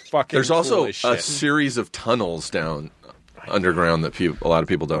Angeles is fucking. There's also cool as shit. a series of tunnels down underground that a lot of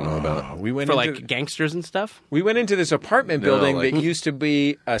people don't know about. We went for into, like gangsters and stuff? We went into this apartment building that used to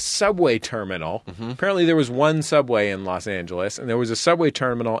be a subway terminal. Apparently there was one subway in Los Angeles, and there was a subway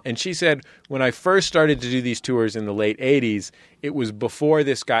terminal. And she said when I first started to do these tours in the late 80s, it was before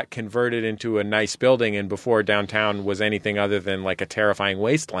this got converted into a nice building and before downtown was anything other than like a terrifying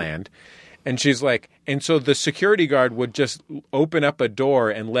wasteland. And she's like, and so the security guard would just open up a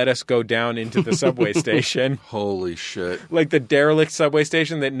door and let us go down into the subway station. Holy shit. Like the derelict subway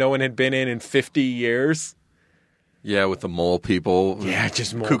station that no one had been in 50 years. Yeah, with the mole people. Yeah,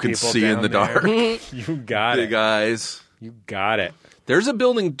 just mole who can people see in the down dark. there. You got it. Big eyes. You got it. There's a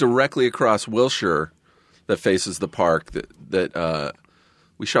building directly across Wilshire that faces the park that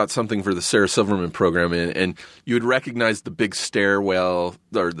we shot something for the Sarah Silverman program in, and you would recognize the big stairwell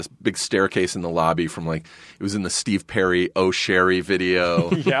or the big staircase in the lobby from like it was in the Steve Perry "Oh Sherry"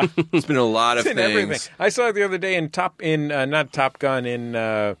 video. Yeah, it's been a lot of things. Everything. I saw it the other day not Top Gun in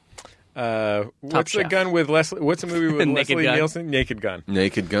what's Chef. the gun with Leslie? What's the movie with Naked Leslie Gun. Nielsen? Naked Gun.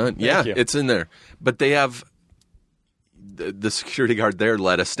 Naked Gun. Yeah, you. it's in there, but they have. The security guard there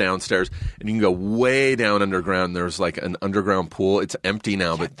led us downstairs, and you can go way down underground. There's like an underground pool. It's empty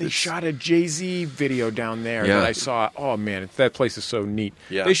now, but They shot a Jay-Z video down there Yeah. that I saw. Oh man, that place is so neat.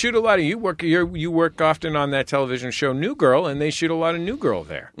 Yeah. They shoot a lot of you work often on that television show New Girl, and they shoot a lot of New Girl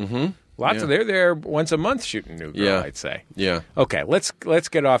there. Mm-hmm. Lots of they're there once a month shooting New Girl. Yeah. I'd say. Yeah. Okay, let's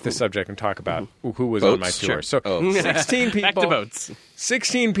get off the subject and talk about who was on my Boats? tour. Sure. So 16 people. Back to boats.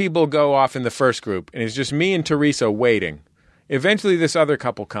 16 people go off in the first group, and it's just me and Teresa waiting. Eventually, this other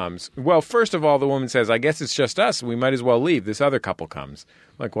couple comes. Well, first of all, the woman says, I guess it's just us. We might as well leave. This other couple comes.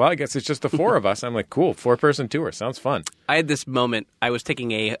 I'm like, well, I guess it's just the four of us. I'm like, cool, 4-person tour. Sounds fun. I had this moment. I was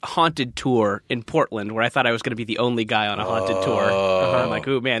taking a haunted tour in Portland where I thought I was going to be the only guy on a haunted tour. I'm like,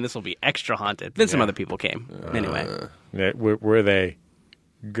 ooh, man, this will be extra haunted. Then some other people came. Anyway. Were they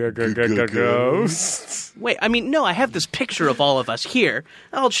ghosts? Wait, I mean, no, I have this picture of all of us here.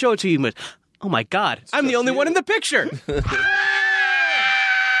 I'll show it to you. But, oh, my God. I'm the only one in the picture.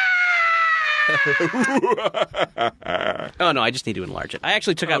 Oh, no, I just need to enlarge it. I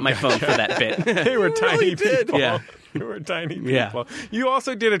actually took out my phone for that bit. They were tiny people. Yeah. They were tiny people. Yeah. You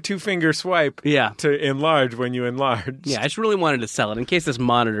also did a 2-finger swipe to enlarge when you enlarged. Yeah, I just really wanted to sell it in case this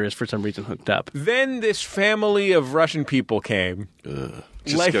monitor is for some reason hooked up. Then this family of Russian people came.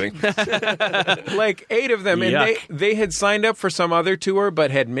 Just kidding. Like 8 of them. And Yuck. they had signed up for some other tour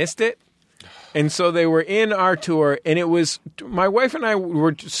but had missed it. And so they were in our tour, and it was my wife and I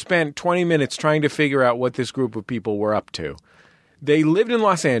were spent 20 minutes trying to figure out what this group of people were up to. They lived in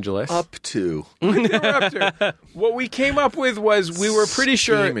Los Angeles. Up to. They were up to. What we came up with was we were pretty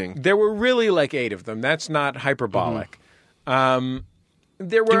sure Scheming. there were really like 8 of them. That's not hyperbolic. There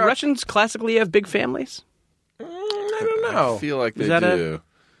Do were Russians classically have big families? I don't know. I feel like they that do.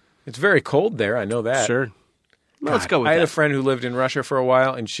 It's very cold there. I know that. Sure. Well, let's go with I had that. a friend who lived in Russia for a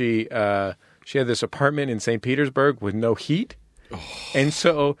while, and she had this apartment in St. Petersburg with no heat. And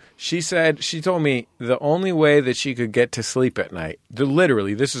so she told me the only way that she could get to sleep at night,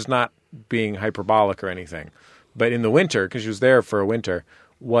 literally, this is not being hyperbolic or anything, but in the winter, because she was there for a winter,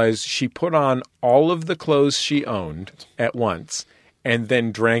 was she put on all of the clothes she owned at once and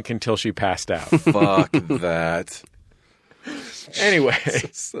then drank until she passed out. Fuck that. Anyway.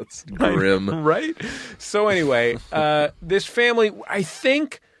 That's grim. Right? So anyway, this family, I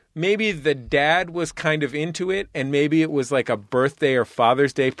think maybe the dad was kind of into it, and maybe it was like a birthday or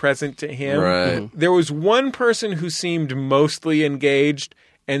Father's Day present to him. Right. There was one person who seemed mostly engaged,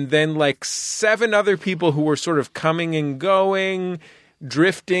 and then like 7 other people who were sort of coming and going,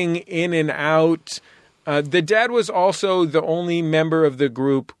 drifting in and out. The dad was also the only member of the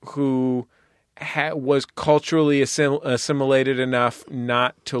group who was culturally assimilated enough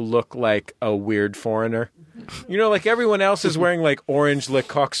not to look like a weird foreigner. You know, like everyone else is wearing like orange Le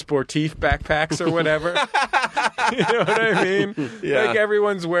Coq Sportif backpacks or whatever. You know what I mean? Yeah. Like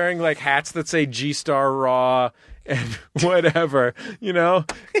everyone's wearing like hats that say G-Star Raw and whatever, you know?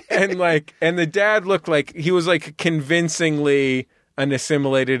 And the dad looked like he was like convincingly an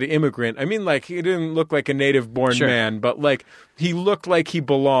assimilated immigrant. I mean, like, he didn't look like a native-born man, but, like, he looked like he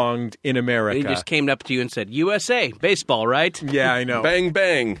belonged in America. He just came up to you and said, USA, baseball, right? Yeah, I know. Bang,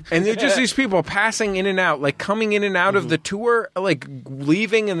 bang. And they're just these people passing in and out, like, coming in and out of the tour, like,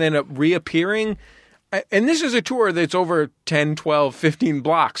 leaving and then reappearing. And this is a tour that's over 10, 12, 15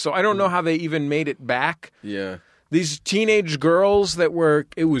 blocks, so I don't know how they even made it back. Yeah. These teenage girls it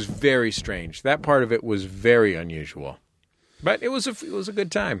was very strange. That part of it was very unusual. But it was a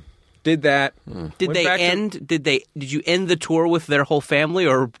good time. Did that. Did you end the tour with their whole family,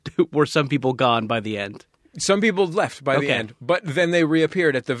 or were some people gone by the end? Some people left by the end, but then they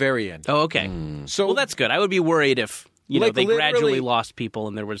reappeared at the very end. Oh, okay. So, well, that's good. I would be worried if they literally gradually lost people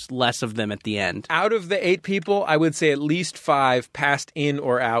and there was less of them at the end. Out of the 8 people, I would say at least 5 passed in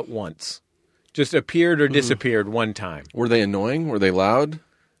or out once. Just appeared or disappeared one time. Were they annoying? Were they loud?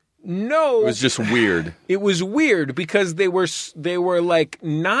 No. It was just weird. It was weird because they were like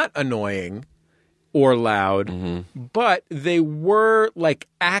not annoying or loud, but they were like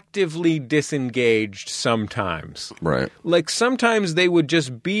actively disengaged sometimes. Right. Like sometimes they would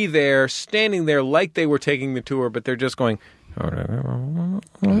just be there, standing there like they were taking the tour, but they're just going to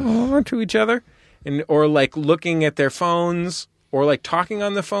each other, or like looking at their phones. Or like talking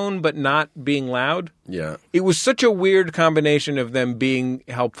on the phone but not being loud. Yeah. It was such a weird combination of them being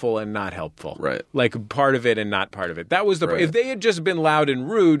helpful and not helpful. Right. Like part of it and not part of it. That was the If they had just been loud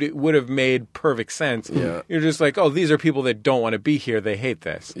and rude, it would have made perfect sense. Yeah. You're just like, oh, these are people that don't want to be here. They hate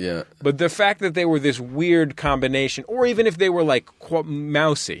this. Yeah. But the fact that they were this weird combination, or even if they were like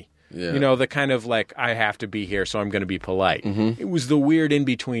mousy. Yeah. You know, the kind of like, I have to be here, so I'm going to be polite. It was the weird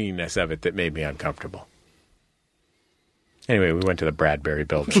in-betweenness of it that made me uncomfortable. Anyway, we went to the Bradbury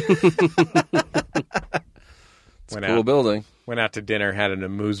building. It's a cool building. Went out to dinner, had an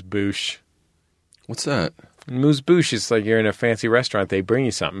amuse-bouche. What's that? Amuse-bouche is like you're in a fancy restaurant. They bring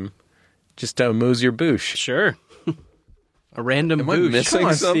you something just to amuse your bouche. Sure. A random Am bouche. I missing Come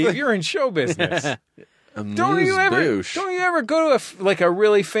on, something? Steve, you're in show business. Don't you Amuse-bouche. ever go to a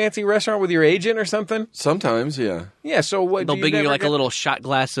really fancy restaurant with your agent or something? Sometimes, yeah. Yeah, so what? They'll bring you like a little shot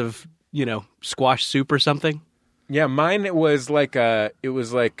glass of, squash soup or something. Yeah, mine was like a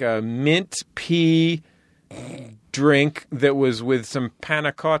mint pea drink that was with some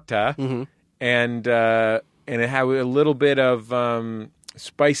panna cotta, and it had a little bit of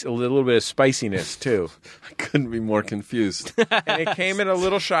spiciness too. I couldn't be more confused. And it came in a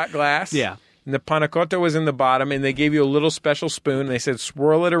little shot glass. Yeah. And the panna cotta was in the bottom, and they gave you a little special spoon. And they said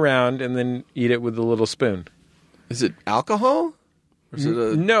swirl it around and then eat it with the little spoon. Is it alcohol? Or is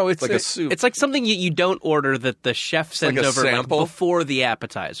it No, it's like a soup. It's like something you don't order that the chef sends like a over sample? before the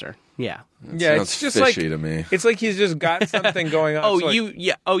appetizer. Yeah. Yeah, sounds it's just fishy like to me. It's like he's just got something going on. So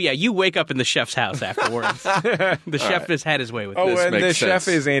like, you wake up in the chef's house afterwards. The chef has had his way with this. and the makes chef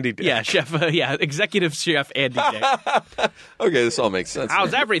sense. is Andy Dick. Yeah, chef. Executive chef Andy Dick. Okay, this all makes sense.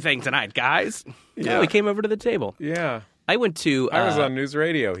 How's everything tonight, guys? Yeah. Oh, he came over to the table. Yeah. I went to. I was on news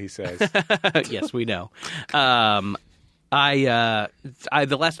radio, he says. Yes, we know.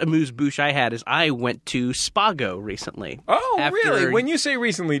 The last amuse-bouche I had is I went to Spago recently. Oh, really? When you say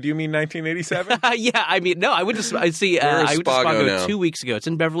recently, do you mean 1987? Yeah, I mean, no, I went to Spago now? 2 weeks ago. It's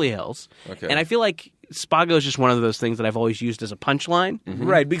in Beverly Hills. Okay. And I feel like Spago is just one of those things that I've always used as a punchline.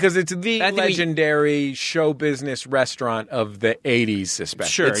 Right, because it's the I think legendary show business restaurant of the 80s,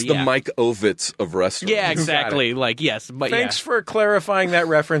 especially. Sure, It's the Mike Ovitz of restaurants. Yeah, exactly. Like, yes. But Thanks for clarifying that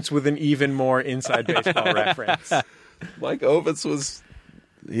reference with an even more inside baseball reference. Mike Ovitz was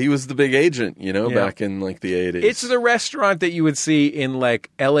He was the big agent, back in like the 80s. It's the restaurant that you would see in like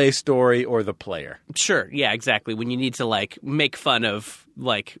L.A. Story or The Player. Sure, yeah, exactly. When you need to like make fun of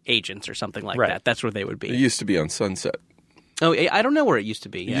like agents or something like that, that's where they would be. It used to be on Sunset. Oh, I don't know where it used to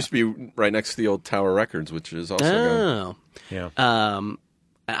be. It used to be right next to the old Tower Records, which is also gone. Yeah.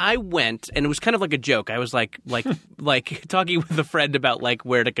 I went, and it was kind of like a joke. I was like talking with a friend about like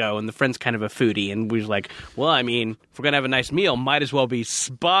where to go, and the friend's kind of a foodie, and we was like, well, I mean, if we're gonna have a nice meal, might as well be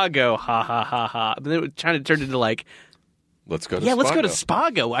Spago, ha ha ha ha. But then it kind of turned into like, let's go to yeah, Spago. let's go to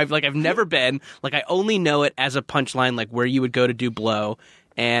Spago. I've never been. Like, I only know it as a punchline, like where you would go to do blow,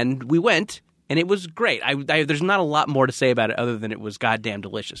 and we went. And it was great. There's not a lot more to say about it other than it was goddamn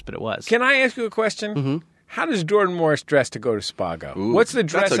delicious, but it was. Can I ask you a question? Mm-hmm. How does Jordan Morris dress to go to Spago? Ooh, what's the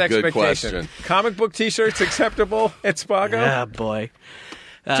dress that's a good expectation? question. Comic book T-shirts acceptable at Spago? Yeah, boy.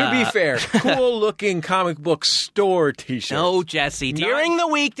 To be fair, cool-looking comic book store T-shirts. No, Jesse. During the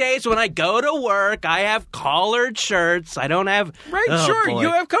weekdays when I go to work, I have collared shirts. I don't have... Right, sure. Boy. You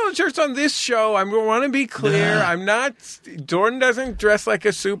have collared shirts on this show. I want to be clear. I'm not... Jordan doesn't dress like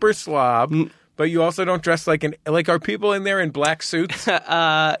a super slob. But you also don't dress like are people in there in black suits?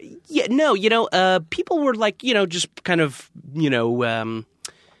 Yeah, no, people were like, just kind of,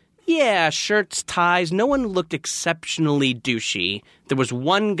 shirts, ties. No one looked exceptionally douchey. There was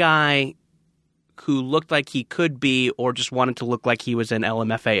one guy who looked like he could be or just wanted to look like he was an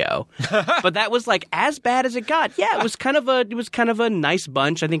LMFAO. But that was like as bad as it got. Yeah, it was kind of a nice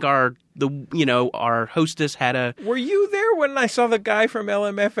bunch. I think our hostess had a... Were you there when I saw the guy from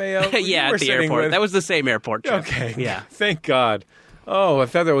LMFAO? Yeah, at the airport. That was the same airport trip. Okay. Yeah. Thank God. Oh, I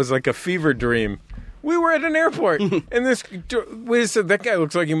thought that was like a fever dream. We were at an airport, and that guy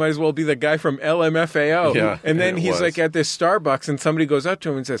looks like he might as well be the guy from LMFAO. Yeah, and then he's was. like at this Starbucks, and somebody goes up to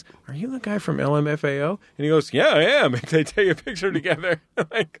him and says, "Are you the guy from LMFAO?" And he goes, "Yeah, I am." And they take a picture together.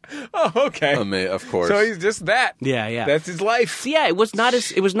 Like, oh, okay, of course. So he's just that. Yeah. That's his life. So yeah, it was not as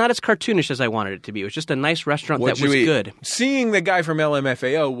cartoonish as I wanted it to be. It was just a nice restaurant that was good. Seeing the guy from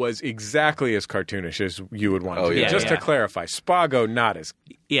LMFAO was exactly as cartoonish as you would want it to be. yeah, Just to clarify, Spago not as.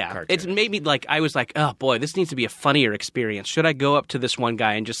 Yeah, cartoonish. It's maybe like I was like, oh boy, this needs to be a funnier experience. Should I go up to this one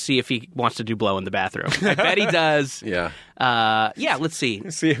guy and just see if he wants to do blow in the bathroom? I bet he does. Yeah. Let's see.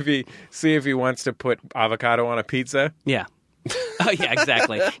 See if he wants to put avocado on a pizza. Yeah. Oh yeah,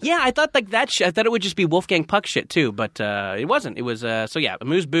 exactly. Yeah, I thought like that. I thought it would just be Wolfgang Puck shit too, but it wasn't. It was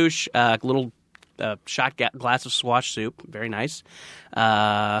amuse bouche, little shot glass of squash soup, very nice.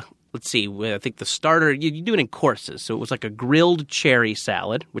 Let's see. I think the starter, you do it in courses. So it was like a grilled cherry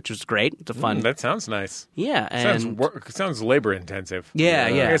salad, which was great. It's a fun. That sounds nice. Yeah. And sounds labor intensive. Yeah.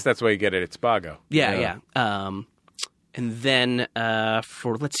 I guess that's why you get it at Spago. Yeah. And then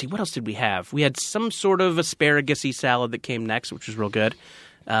let's see, what else did we have? We had some sort of asparagus-y salad that came next, which was real good.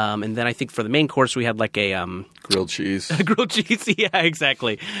 And then I think for the main course we had like a grilled cheese. Grilled cheese, yeah,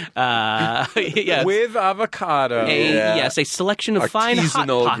 exactly. Yeah. With avocado. Yes, a selection of fine hot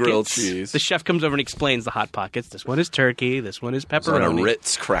pockets. Grilled cheese. The chef comes over and explains the hot pockets. This one is turkey. This one is pepperoni. On a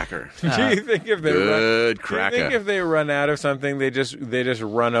Ritz cracker. Do you think if they run out of something, they just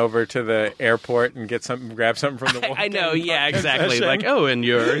run over to the airport and grab something from the I know, yeah, exactly. Like, and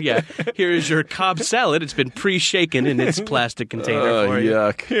here is your Cobb salad. It's been pre-shaken in its plastic container for you.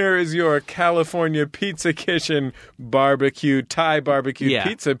 Yuck. Here is your California Pizza Kitchen Thai barbecue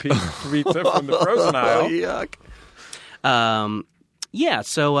pizza from the frozen aisle. Yuck. And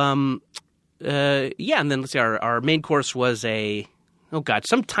then let's see, our main course was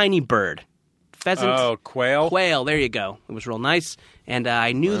some tiny bird. Pheasant. Oh, quail? Quail, there you go. It was real nice. And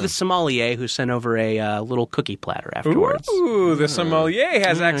I knew the sommelier who sent over a little cookie platter afterwards. Ooh, the sommelier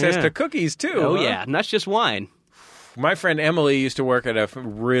has access to cookies, too. Oh, huh? yeah, not just wine. My friend Emily used to work at a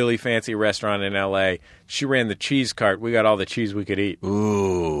really fancy restaurant in L.A. She ran the cheese cart. We got all the cheese we could eat.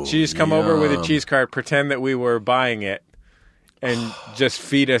 Ooh, she used to come over with a cheese cart, pretend that we were buying it, and just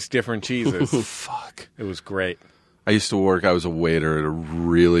feed us different cheeses. Fuck. It was great. I was a waiter at a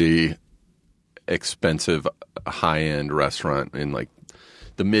really expensive, high-end restaurant in like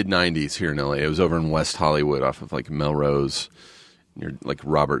the mid-'90s here in L.A. It was over in West Hollywood off of like Melrose, near like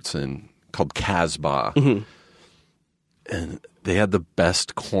Robertson, called Casbah. Mm-hmm. And they had the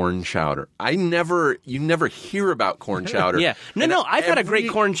best corn chowder. You never hear about corn chowder. Yeah. No, I've had a great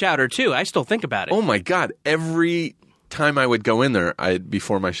corn chowder too. I still think about it. Oh my God. Every time I would go in there,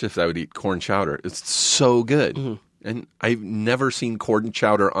 before my shift, I would eat corn chowder. It's so good. Mm-hmm. And I've never seen corn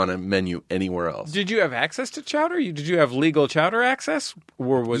chowder on a menu anywhere else. Did you have access to chowder? Did you have legal chowder access?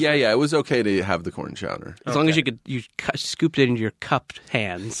 Yeah, it was okay to have the corn chowder. As long as you scooped it into your cupped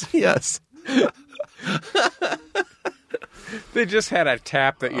hands. Yes. They just had a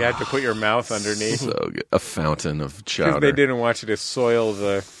tap that you had to put your mouth underneath. So good. A fountain of chowder. Because they didn't want you to soil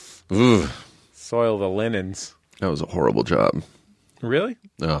the linens. That was a horrible job. Really?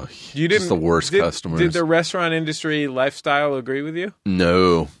 Oh, You just didn't. the worst customers. Did the restaurant industry lifestyle agree with you?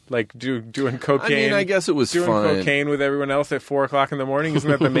 No. Like doing cocaine? I mean, I guess it was doing fine. cocaine with everyone else at 4:00 in the morning. Isn't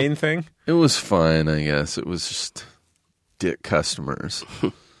that the main thing? It was fine, I guess. It was just dick customers.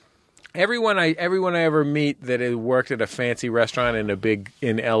 Everyone I ever meet that had worked at a fancy restaurant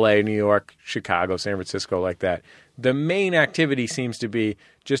in L.A., New York, Chicago, San Francisco, like that, the main activity seems to be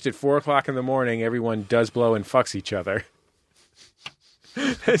just at 4:00 in the morning. Everyone does blow and fucks each other.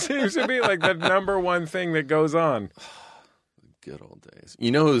 It seems to be like the number one thing that goes on. Good old days.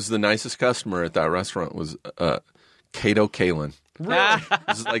 You know who's the nicest customer at that restaurant was Kato Kalin. Really?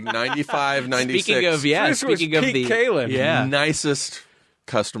 This is like 95, 96. Speaking of This was speaking of Pete the Kalin. yeah, Nicest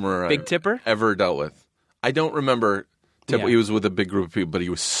customer Big tipper? ever dealt with. I don't remember. Yeah. He was with a big group of people, but he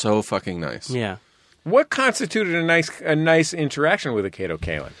was so fucking nice. yeah. What constituted a nice interaction with a Kato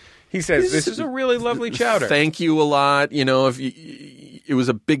Kalin? He says, "This is a really lovely chowder." Thank you a lot. You know, it was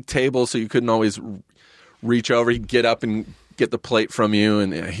a big table, so you couldn't always reach over. He'd get up and get the plate from you,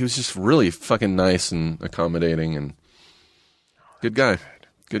 and he was just really fucking nice and accommodating and good guy.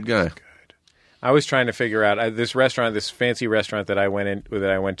 Good guy. I was trying to figure out this restaurant, this fancy restaurant that I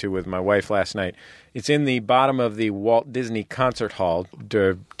went to with my wife last night. It's in the bottom of the Walt Disney Concert Hall,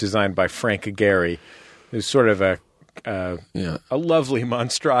 designed by Frank Gehry. It's sort of a lovely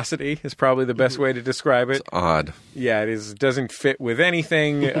monstrosity is probably the best way to describe it. It's odd. Yeah, it is. Doesn't fit with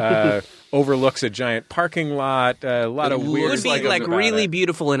anything. Overlooks a giant parking lot. A lot of It weird. would be things like about really it.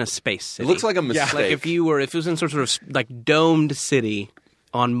 beautiful in a space city. It looks like a mistake. like if it was in sort of like domed city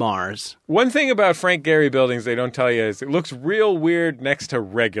on Mars. One thing about Frank Gehry buildings they don't tell you is it looks real weird next to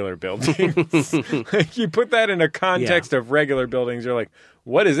regular buildings. Like you put that in a context of regular buildings, you're like,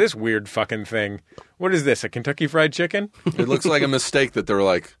 what is this weird fucking thing? What is this, a Kentucky Fried Chicken? It looks like a mistake that they were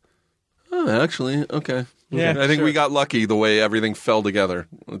like, oh, actually, okay. Yeah, I think sure. we got lucky the way everything fell together.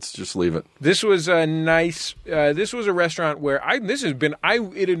 Let's just leave it. This was a nice. This was a restaurant where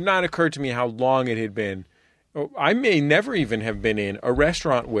it had not occurred to me how long it had been. I may never even have been in a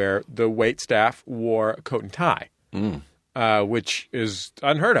restaurant where the wait staff wore a coat and tie, which is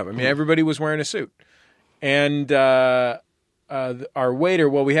unheard of. I mean, everybody was wearing a suit, and our waiter.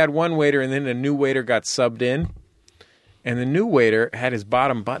 Well, we had one waiter, and then a new waiter got subbed in. And the new waiter had his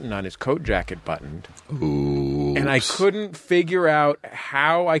bottom button on his coat jacket buttoned. Ooh. And I couldn't figure out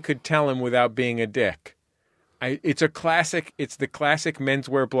how I could tell him without being a dick. It's the classic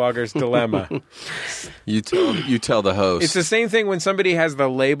menswear blogger's dilemma. You tell the host. It's the same thing when somebody has the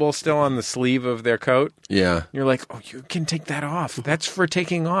label still on the sleeve of their coat. Yeah. You're like, oh, you can take that off. That's for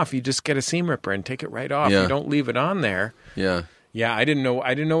taking off. You just get a seam ripper and take it right off. Yeah. You don't leave it on there. Yeah. Yeah, I didn't know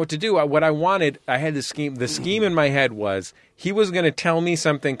what to do. What I wanted, I had the scheme. The scheme in my head was he was going to tell me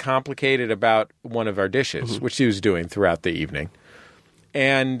something complicated about one of our dishes, which he was doing throughout the evening,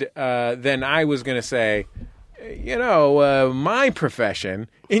 and then I was going to say, my profession.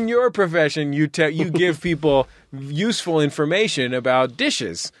 In your profession, you give people useful information about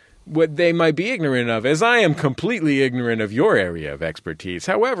dishes, what they might be ignorant of, as I am completely ignorant of your area of expertise.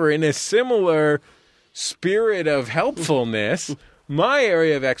 However, in a similar spirit of helpfulness, my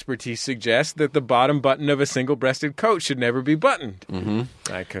area of expertise suggests that the bottom button of a single-breasted coat should never be buttoned.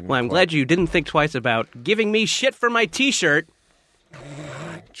 Mm-hmm. I couldn't. Well, I'm glad you didn't think twice about giving me shit for my T-shirt.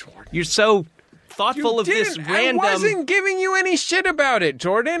 You're so thoughtful of this random. I wasn't giving you any shit about it,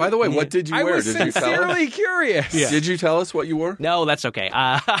 Jordan. By the way, what did you wear? I was Did you tell us? sincerely curious. Yeah. Did you tell us what you wore? No, that's okay.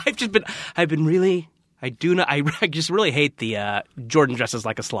 I've been really. I just really hate the Jordan dresses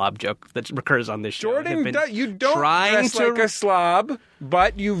like a slob joke that recurs on this show. Jordan, you don't dress like a slob,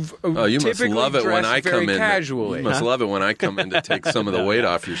 but you've you must typically love it when dressed I come very in. casually. You must love it when I come in to take some of the weight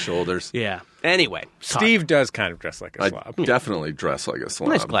off your shoulders. Yeah. Anyway, Steve does kind of dress like a I slob. definitely dress like a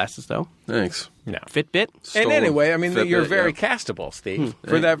slob. nice glasses though. Thanks. No. Fitbit. And Stolen anyway, I mean, Fitbit, you're very yeah. castable, Steve,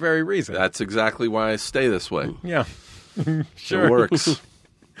 for that very reason. That's exactly why I stay this way. Yeah. Sure. It works.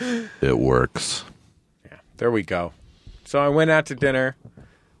 It works. Yeah, there we go. So I went out to dinner.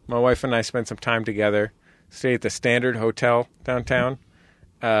 My wife and I spent some time together. Stayed at the Standard Hotel downtown.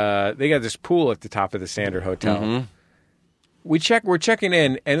 They got this pool at the top of the Standard Hotel. Mm-hmm. We're checking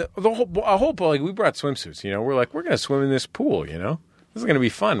in, and a whole pool. Like, we brought swimsuits. We're like, we're going to swim in this pool. This is going to be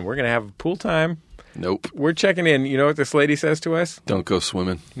fun. We're going to have pool time. Nope. We're checking in. You know what this lady says to us? Don't go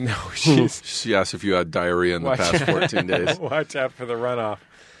swimming. No, She asked if you had diarrhea in the past 14 days. Watch out for the runoff.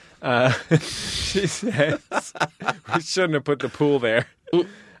 She says, we shouldn't have put the pool there.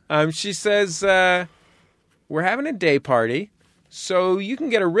 She says, we're having a day party. so you can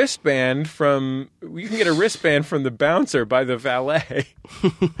get a wristband from the bouncer by the valet.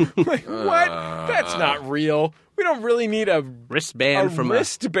 Like, what? That's not real. We don't really need a wristband from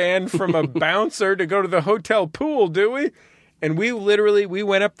a bouncer to go to the hotel pool, do we? And we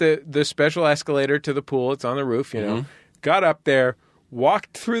went up the special escalator to the pool. It's on the roof, you know. Got up there,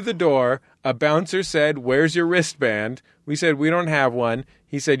 walked through the door. A bouncer said, "Where's your wristband?" We said, "We don't have one."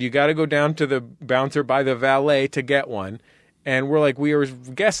 He said, "You got to go down to the bouncer by the valet to get one." And we're like, we were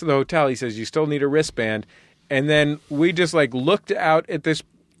guests of the hotel. He says, "You still need a wristband." And then we just like looked out at this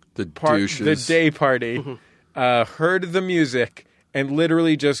the day party, heard the music, and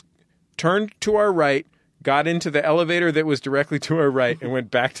literally just turned to our right, got into the elevator that was directly to our right, and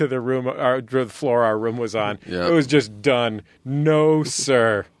went back to the room, the floor our room was on. Yep. It was just done. No,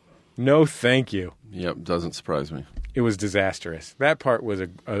 sir. No, thank you. Yep, doesn't surprise me. It was disastrous. That part was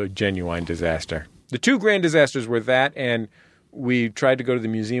a genuine disaster. The two grand disasters were that, and we tried to go to the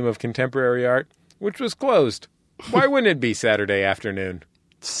Museum of Contemporary Art, which was closed. Why wouldn't it be Saturday afternoon?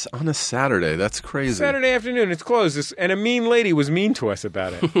 It's on a Saturday. That's crazy. Saturday afternoon, it's closed. And a mean lady was mean to us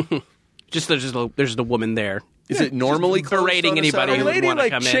about it. There's the woman there. Is it normally closed berating anybody who would want to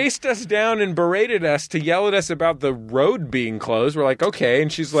come in? Chased us down and berated us to yell at us about the road being closed. We're like, okay.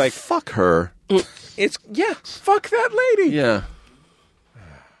 And she's like, fuck her. Fuck that lady. Yeah.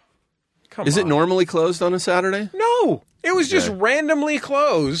 Is it normally closed on a Saturday? No. It was just randomly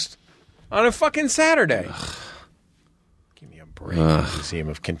closed on a fucking Saturday. Give me a break. Museum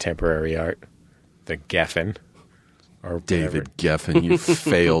of Contemporary Art. The Geffen. Or David Geffen, you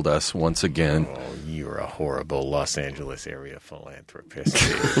failed us once again. Oh, you're a horrible Los Angeles area philanthropist.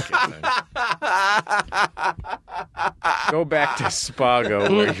 Go back to Spago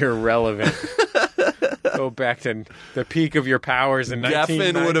where you're relevant. Go back to the peak of your powers in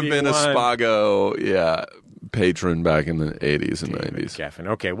 1991. Geffen would have been a Spago, patron back in the 80s and 90s. Geffen.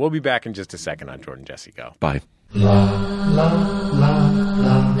 Okay, we'll be back in just a second on Jordan Jesse Go. Bye.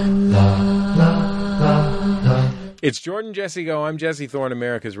 It's Jordan Jesse Go. I'm Jesse Thorne,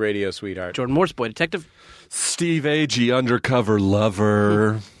 America's radio sweetheart. Jordan Morse, boy detective. Steve Agee, undercover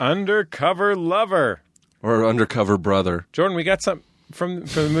lover. Undercover lover. Or undercover brother. Jordan, we got something from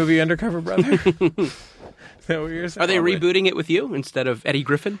the movie Undercover Brother? Are they rebooting it with you instead of Eddie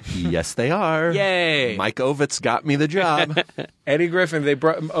Griffin? Yes, they are. Yay. Mike Ovitz got me the job. Eddie Griffin,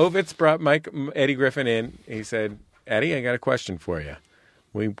 Ovitz brought Eddie Griffin in. He said, "Eddie, I got a question for you.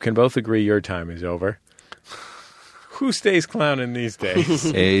 We can both agree your time is over. Who stays clowning these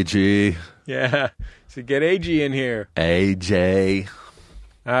days?" AG. Yeah. So get AG in here. AJ.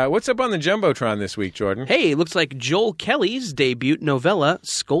 What's up on the Jumbotron this week, Jordan? Hey, it looks like Joel Kelly's debut novella,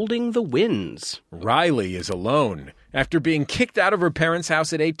 Scolding the Winds. Riley is alone. After being kicked out of her parents'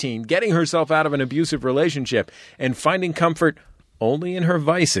 house at 18, getting herself out of an abusive relationship, and finding comfort only in her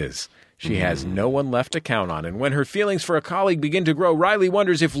vices, she has no one left to count on. And when her feelings for a colleague begin to grow, Riley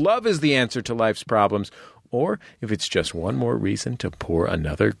wonders if love is the answer to life's problems, or if it's just one more reason to pour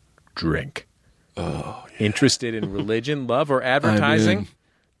another drink. Oh, yeah. Interested in religion, love, or advertising?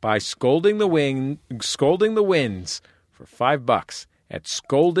 Buy Scolding the Winds for $5 at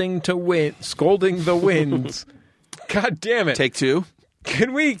Scolding the Winds. God damn it. Take two.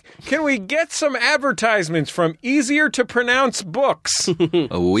 Can we get some advertisements from easier to pronounce books?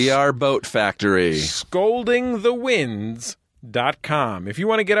 We are Boat Factory. Scoldingthewinds.com. If you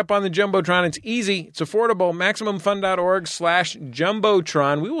want to get up on the Jumbotron, it's easy, it's affordable.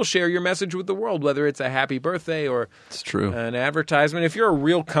 MaximumFun.org/Jumbotron. We will share your message with the world, whether it's a happy birthday or it's true. An advertisement. If you're a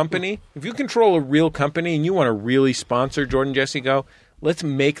real company, if you control a real company and you want to really sponsor Jordan Jesse Go, let's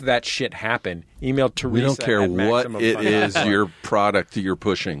make that shit happen. Email Teresa. We don't care what it is, your product you're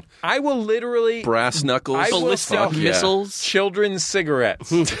pushing. I will literally... Brass knuckles. Ballistic missils. Children's cigarettes.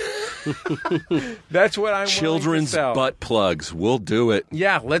 That's what I'm Children's willing to sell. Butt plugs. We'll do it.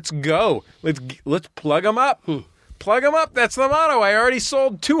 Yeah, let's go. Let's plug them up. Plug them up. That's the motto. I already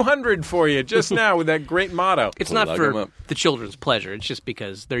sold 200 for you just now with that great motto. It's not for the children's pleasure. It's just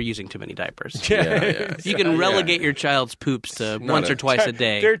because they're using too many diapers. Yeah. You can relegate your child's poops to once or twice a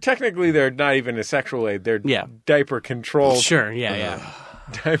day. They're not even a sexual aid. They're diaper control. Sure, yeah.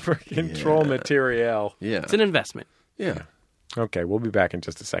 Diaper control material. Yeah. It's an investment. Yeah. Okay, we'll be back in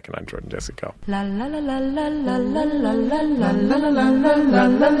just a second on Jordan Jesse Go. La la la la la la la la la la.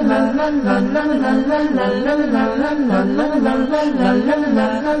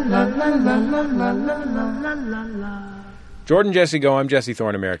 Jordan Jesse Go. I'm Jesse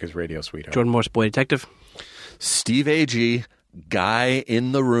Thorne, America's radio sweetheart. Jordan Morse, boy detective. Steve Agee, guy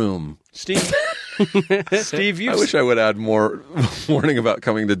in the room. Steve, I wish I would add more warning about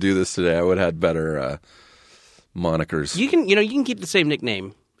coming to do this today. I would have had better monikers. You can keep the same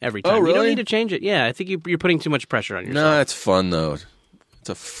nickname every time. Oh, really? You don't need to change it. Yeah, I think you're putting too much pressure on yourself. No, it's fun though. It's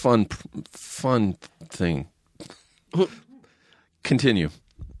a fun thing. Continue.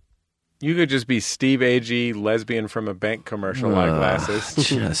 You could just be Steve Agee, lesbian from a bank commercial, eyeglasses.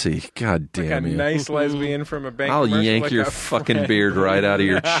 Jesse, god damn Like a you. nice lesbian from a bank I'll commercial. yank like your a fucking friend. beard right out of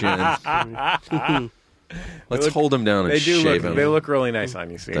your chin. Let's hold him down and They do shave look. him. They look really nice on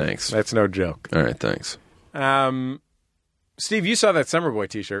you, Steve. Thanks. That's no joke. All right, thanks. Steve, you saw that Summer Boy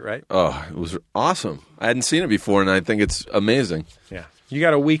T-shirt, right? Oh, it was awesome. I hadn't seen it before, and I think it's amazing. Yeah. You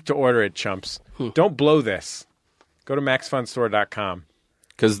got a week to order it, chumps. Don't blow this. Go to maxfunstore.com.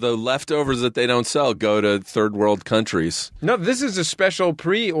 Because the leftovers that they don't sell go to third world countries. No, this is a special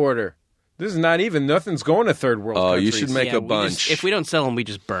pre-order. This is not even. Nothing's going to third world countries. You should make Yeah, a bunch. if we don't sell them, we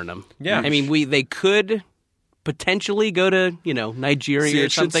just burn them. Yeah. I mean, they could potentially go to Nigeria See, or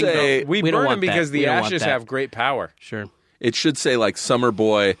it should something. say- but We don't burn want them because that. the We don't want ashes that. have great power. Sure. It should say like Summer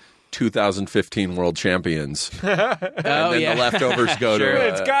Boy 2015 World Champions. Oh, And then yeah. the leftovers go Sure. to...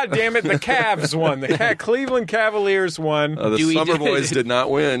 It's goddamn it, the Cavs won. The Cleveland Cavaliers won. the Do we Summer do- Boys did not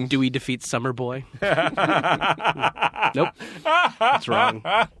win. Do we defeat Summer Boy? Nope. That's wrong.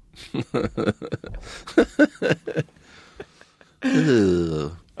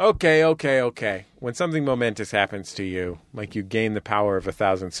 Ugh. Okay. When something momentous happens to you, like you gain the power of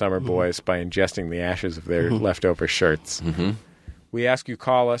 1,000 summer boys by ingesting the ashes of their leftover shirts, we ask you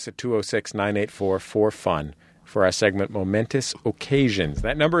call us at 206-984-4FUN for our segment Momentous Occasions.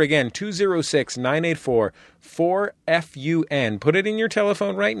 That number again, 206-984-4FUN. Put it in your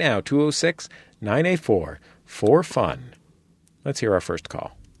telephone right now, 206-984-4FUN. Let's hear our first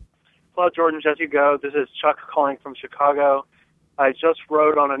call. Hello, Jordan, Jesse Go. This is Chuck calling from Chicago. I just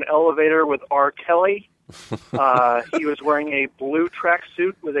rode on an elevator with R. Kelly. He was wearing a blue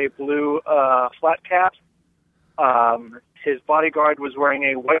tracksuit with a blue flat cap. His bodyguard was wearing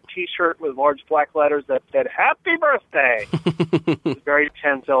a white T-shirt with large black letters that said, "Happy Birthday." It was a very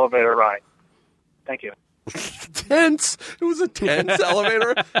tense elevator ride. Thank you. Tense. It was a tense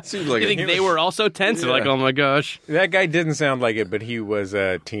elevator. Seems like You think they were also tense? Like, oh my gosh. That guy didn't sound like it, but he was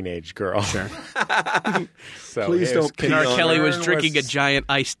a teenage girl. Sure. So Please his don't pee And R. on Kelly her. was drinking a giant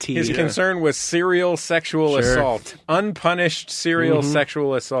iced tea. His concern was serial sexual assault. Unpunished serial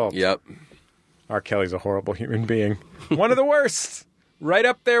sexual assault. Yep. R. Kelly's a horrible human being. One of the worst. Right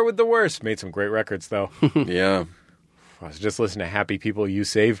up there with the worst. Made some great records, though. Yeah. I was just listening to Happy People You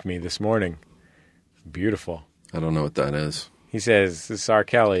Saved Me this morning. Beautiful. I don't know what that is. He says, this is R.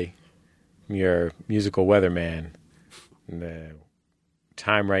 Kelly, your musical weatherman. And the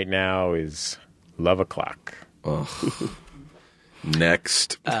time right now is 11 o'clock. Ugh.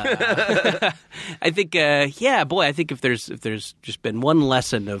 Next. I think, I think if there's just been one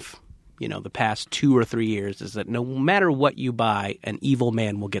lesson of, the past 2 or 3 years is that no matter what you buy, an evil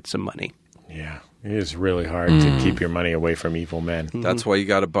man will get some money. Yeah, it is really hard to keep your money away from evil men. That's why you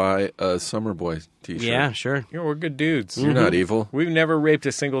got to buy a Summer Boy T-shirt. Yeah, sure. We're good dudes. You're not evil. We've never raped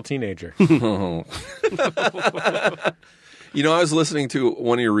a single teenager. Oh. I was listening to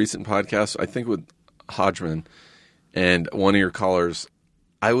one of your recent podcasts, I think with Hodgman, and one of your callers,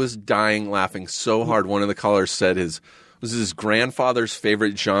 I was dying laughing so hard. One of the callers said his grandfather's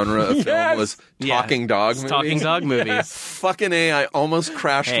favorite genre of film was talking dog movies. Talking dog movies. Fucking A, I almost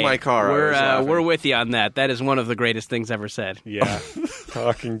crashed Hey, my car. I was laughing. we're with you on that. That is one of the greatest things ever said. Yeah,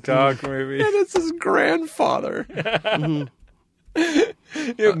 talking dog movie. And it's his grandfather.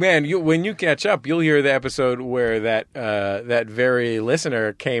 Man, when you catch up, you'll hear the episode where that very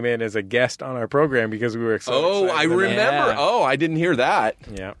listener came in as a guest on our program because we were excited. Oh, I remember. Yeah. Oh, I didn't hear that.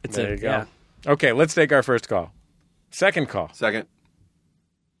 Yeah, It's there you go. yeah. Okay, let's take our first call. Second call. Second.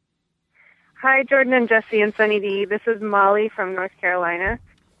 Hi, Jordan and Jesse and Sunny D. This is Molly from North Carolina.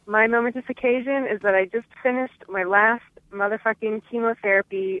 My momentous occasion is that I just finished my last motherfucking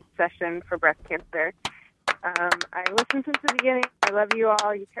chemotherapy session for breast cancer. I listened since the beginning. I love you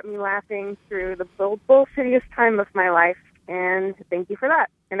all. You kept me laughing through the bullshittiest time of my life, and thank you for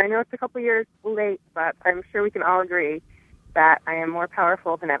that. And I know it's a couple years late, but I'm sure we can all agree that I am more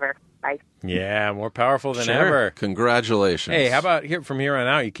powerful than ever. Bye. Yeah, more powerful than Sure. ever. Congratulations. Hey, how about from here on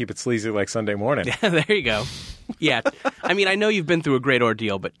out, you keep it sleazy like Sunday morning? There you go. Yeah. I mean, I know you've been through a great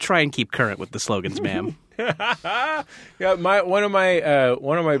ordeal, but try and keep current with the slogans, ma'am. Yeah, one of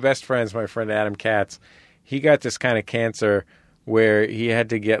my best friends, my friend Adam Katz, he got this kind of cancer where he had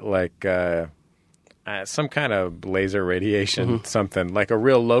to get some kind of laser radiation, something like a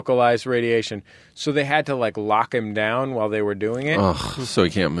real localized radiation. So they had to like lock him down while they were doing it. So he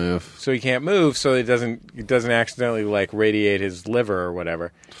can't move. So it doesn't accidentally like radiate his liver or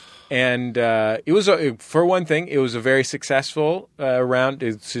whatever. And it was for one thing, it was a very successful round.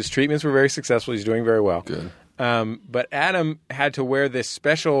 His treatments were very successful. He's doing very well. Good. But Adam had to wear this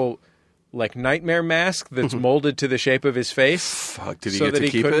special like nightmare mask that's molded to the shape of his face. Fuck, did he so get that to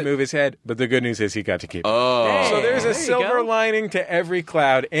he keep couldn't it? move his head. But the good news is he got to keep it. Oh. So there's a There you silver go. lining to every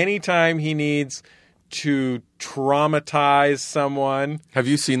cloud. Anytime he needs to traumatize someone. Have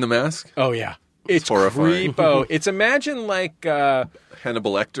you seen The Mask? Oh, yeah. It's horrifying. creepo. It's imagine like...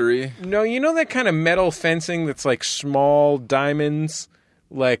 Hannibal Lecter-y? No, you know that kind of metal fencing that's like small diamonds?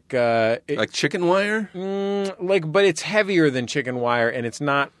 Like Like chicken wire? but it's heavier than chicken wire and it's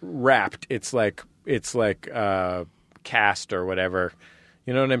not wrapped. It's like cast or whatever.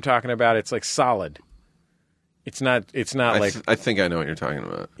 You know what I'm talking about? It's like solid. It's not like I think I know what you're talking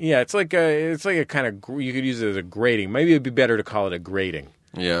about. yeah, it's like a kind of you could use it as a grating. Maybe it'd be better to call it a grating.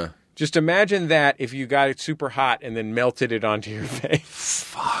 Yeah. Just imagine that if you got it super hot and then melted it onto your face.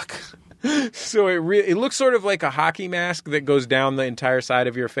 Fuck. So it looks sort of like a hockey mask that goes down the entire side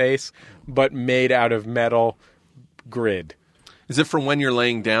of your face, but made out of metal grid. Is it for when you're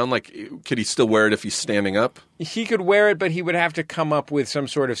laying down? Like, could he still wear it if he's standing up? He could wear it, but he would have to come up with some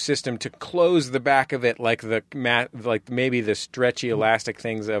sort of system to close the back of it, like maybe the stretchy elastic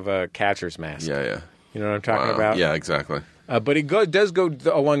things of a catcher's mask. Yeah. You know what I'm talking Wow. about? Yeah, exactly. But it does go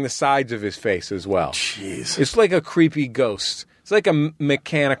along the sides of his face as well. Jeez. It's like a creepy ghost. It's like a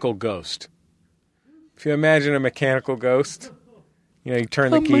mechanical ghost. If you imagine a mechanical ghost, you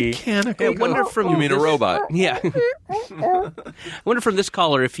turn the key. Mechanical. I wonder from You mean a robot? Yeah. I wonder from this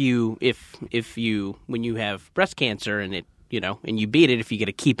caller if you when you have breast cancer and it and you beat it, if you get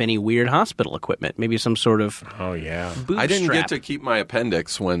to keep any weird hospital equipment, maybe some sort of Oh yeah. boob I didn't strap. get to keep my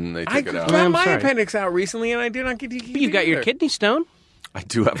appendix when they I took it out. got I'm my sorry. appendix out recently, and I did not get to keep But you it got your either. kidney stone, I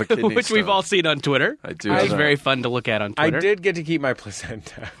do have a kidney which we've stone. all seen on Twitter. I do. It's have very fun to look at on I Twitter. did get to keep my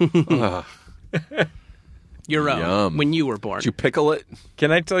placenta. Ugh. Your own Yum. when you were born. Did you pickle it?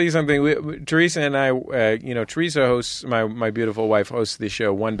 Can I tell you something? Teresa and I, Teresa hosts, my beautiful wife hosts the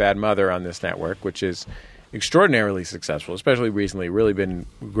show One Bad Mother on this network, which is extraordinarily successful, especially recently. Really been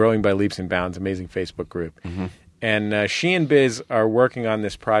growing by leaps and bounds. Amazing Facebook group. Mm-hmm. And she and Biz are working on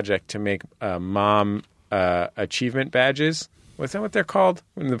this project to make mom achievement badges. What's that what they're called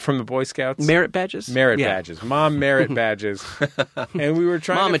from the Boy Scouts? Merit badges? Merit Yeah. badges. Mom merit badges. And we were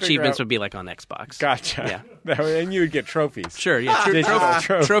trying Mom to figure achievements out, would be like on Xbox. Gotcha. Yeah. And you would get trophies. Sure, yeah. Digital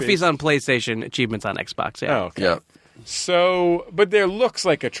trophies. Trophies on PlayStation, achievements on Xbox, yeah. Oh, okay. Yeah. So, but there looks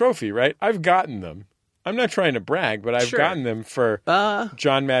like a trophy, right? I've gotten them. I'm not trying to brag, but I've Sure. gotten them for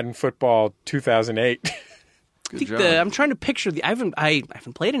John Madden Football 2008. Good job. I'm trying to picture I haven't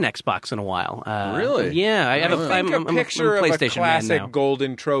played an Xbox in a while. Really? Yeah, I have I think a picture I'm of a PlayStation classic man now.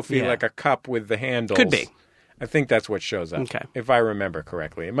 golden trophy, Yeah. like a cup with the handles. Could be. I think that's what shows up, Okay. if I remember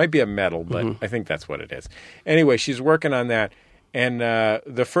correctly. It might be a medal, but I think that's what it is. Anyway, she's working on that. And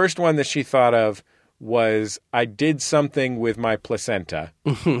the first one that she thought of was, I did something with my placenta.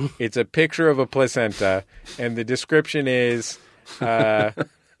 It's a picture of a placenta, and the description is,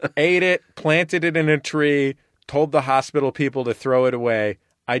 ate it, planted it in a tree, told the hospital people to throw it away.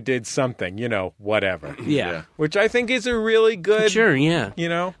 I did something, whatever. Yeah. Which I think is a really good, Sure, yeah.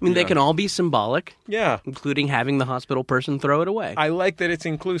 I mean, they can all be symbolic, yeah. including having the hospital person throw it away. I like that it's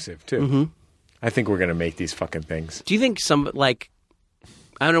inclusive, too. I think we're going to make these fucking things. Do you think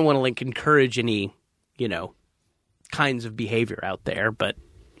I don't want to encourage any, kinds of behavior out there, but,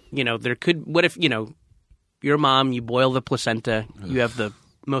 there could, what if, you're a mom, you boil the placenta, you have the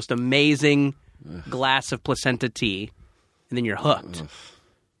most amazing glass of placenta tea, and then you're hooked.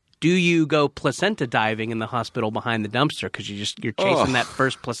 Do you go placenta diving in the hospital behind the dumpster because you're chasing that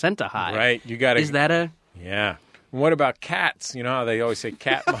first placenta high? Right. You got to. Is that a... Yeah. And what about cats? You know how they always say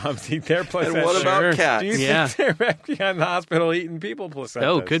cat moms eat their placenta. And what about cats? Do you think they're back behind the hospital eating people placentas?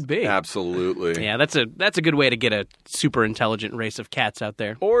 Oh, could be. Absolutely. Yeah, that's a good way to get a super intelligent race of cats out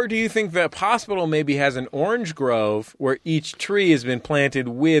there. Or do you think the hospital maybe has an orange grove where each tree has been planted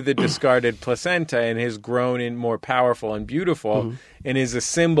with a discarded placenta and has grown in more powerful and beautiful and is a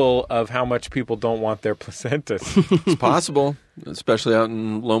symbol of how much people don't want their placentas? It's possible, especially out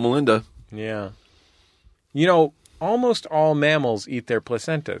in Loma Linda. Yeah. Almost all mammals eat their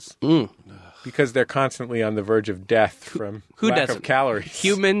placentas because they're constantly on the verge of death from lack doesn't? of calories.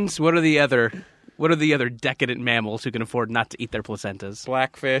 Humans, what are the other decadent mammals who can afford not to eat their placentas?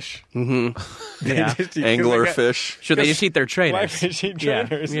 Blackfish. Yeah. Anglerfish. Should they just eat their trainers? Blackfish eat Yeah,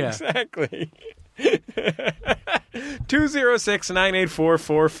 trainers, yeah. exactly.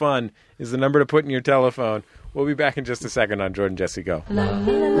 206-9844-FUN is the number to put in your telephone. We'll be back in just a second on Jordan Jesse Go.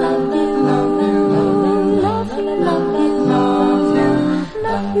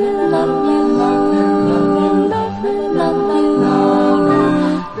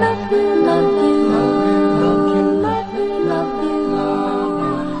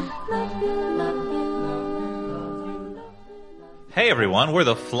 Hey everyone, we're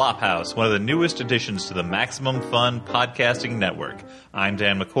the Flophouse, one of the newest additions to the Maximum Fun podcasting network. I'm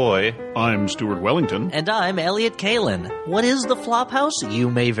Dan McCoy. I'm Stuart Wellington. And I'm Elliot Kalin. What is the Flophouse, you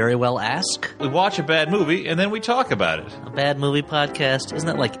may very well ask? We watch a bad movie and then we talk about it. A bad movie podcast? Isn't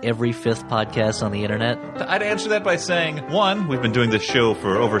that like every fifth podcast on the internet? I'd answer that by saying, 1, we've been doing this show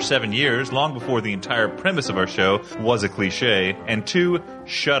for over 7 years, long before the entire premise of our show was a cliche, and 2,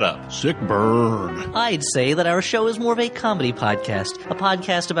 shut up. Sick burn. I'd say that our show is more of a comedy podcast. A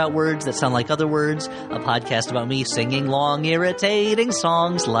podcast about words that sound like other words. A podcast about me singing long, irritating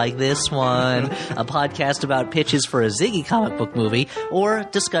songs like this one. A podcast about pitches for a Ziggy comic book movie. Or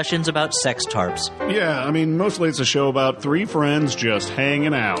discussions about sex tarps. Yeah, I mean, mostly it's a show about 3 friends just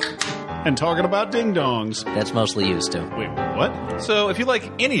hanging out. And talking about ding-dongs. That's mostly used to. Wait, what? So if you like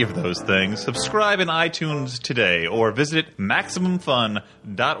any of those things, subscribe in iTunes today or visit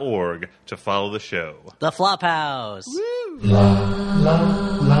MaximumFun.org to follow the show. The Flophouse. Woo!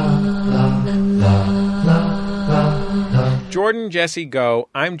 Jordan Jesse Go.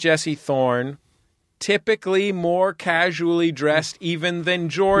 I'm Jesse Thorne. Typically more casually dressed even than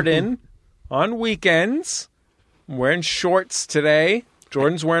Jordan on weekends. I'm wearing shorts today.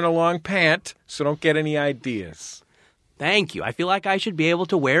 Jordan's wearing a long pant, so don't get any ideas. Thank you. I feel like I should be able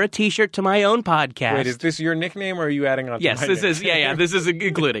to wear a T-shirt to my own podcast. Wait, is this your nickname, or are you adding on to yes, my this nickname? is. Yeah, this is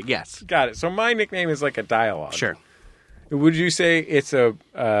included, yes. Got it. So my nickname is like a dialogue. Sure. Would you say it's a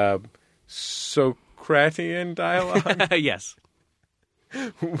Socratian dialogue? Yes.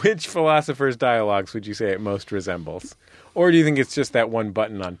 Which philosopher's dialogues would you say it most resembles? Or do you think it's just that one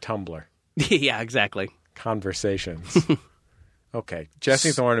button on Tumblr? Yeah, exactly. Conversations. Okay.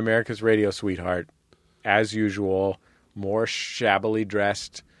 Jesse Thorne, America's radio sweetheart, as usual, more shabbily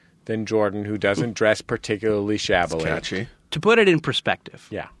dressed than Jordan, who doesn't dress particularly shabbily. It's catchy. To put it in perspective.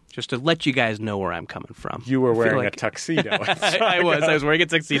 Yeah. Just to let you guys know where I'm coming from. You were wearing a tuxedo. I was wearing a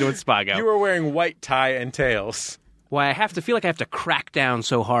tuxedo at Spago. You were wearing white tie and tails. Why I feel like I have to crack down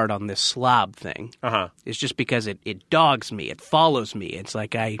so hard on this slob thing. Uh-huh. It's just because it dogs me. It follows me. It's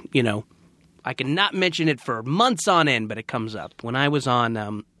like I can not mention it for months on end, but it comes up. When I was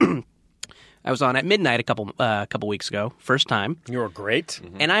on, I was on at midnight a couple weeks ago, first time. You were great.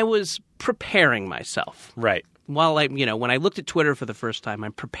 Mm-hmm. And I was preparing myself. Right. While when I looked at Twitter for the first time,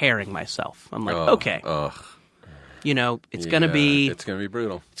 I'm preparing myself. I'm like, okay. It's going to be... It's going to be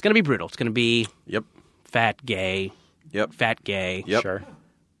brutal. It's going to be brutal. It's going to be... Yep. Fat, gay. Yep. Fat, gay. Yep. Sure.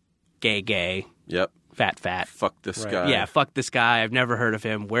 Gay, gay. Yep. Fat. Fuck this guy. Yeah, fuck this guy. I've never heard of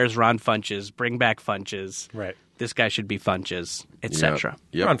him. Where's Ron Funches? Bring back Funches. Right. This guy should be Funches, etc.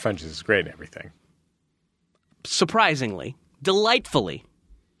 Yep. Ron Funches is great and everything. Surprisingly, delightfully,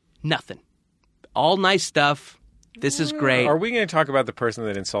 nothing. All nice stuff. This is great. Are we going to talk about the person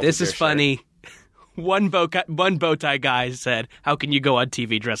that insulted This is their funny. One bow tie guy said, "How can you go on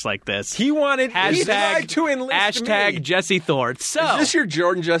TV dressed like this?" He tried to enlist hashtag me. Jesse Thorne. So is this your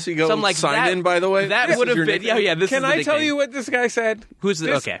Jordan Jesse Go like signed in? By the way, that would have been. Yeah. This Can is I tell you what this guy said?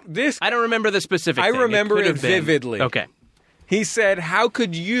 Okay. I don't remember the specific. I thing. remember it could have been. vividly. Okay. He said, "How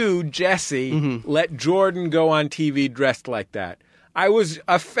could you, Jesse, let Jordan go on TV dressed like that?" I was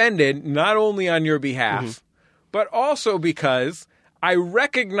offended not only on your behalf, but also because I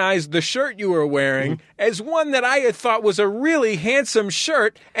recognized the shirt you were wearing as one that I had thought was a really handsome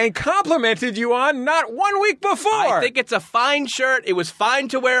shirt and complimented you on not 1 week before. I think it's a fine shirt. It was fine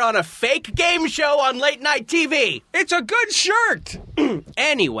to wear on a fake game show on late night TV. It's a good shirt.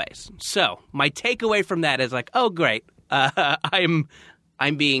 Anyways, so my takeaway from that is like, oh, great. I'm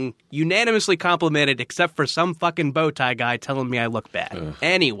being unanimously complimented except for some fucking bow tie guy telling me I look bad.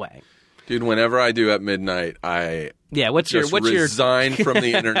 Anyway. Dude, whenever I do at midnight, I what's your resign from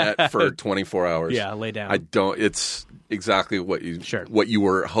the internet for 24 hours. Yeah, lay down. I don't. It's exactly what you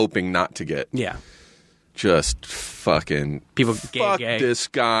were hoping not to get. Yeah. Just fucking people. Fuck gay. This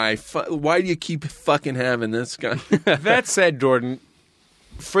guy. Why do you keep fucking having this guy? That said, Jordan,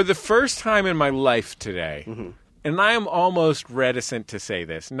 for the first time in my life today, and I am almost reticent to say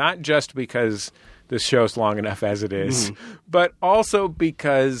this, not just because this show's long enough as it is, but also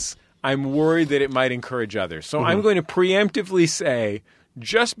because I'm worried that it might encourage others. So I'm going to preemptively say,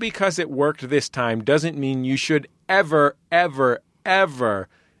 just because it worked this time doesn't mean you should ever, ever, ever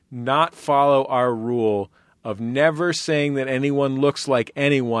not follow our rule of never saying that anyone looks like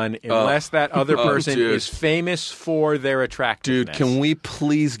anyone unless that other person is famous for their attractiveness. Dude, can we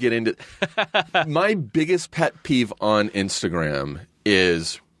please get into... My biggest pet peeve on Instagram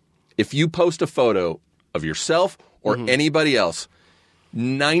is if you post a photo of yourself or anybody else,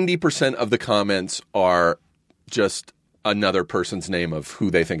 90% of the comments are just another person's name of who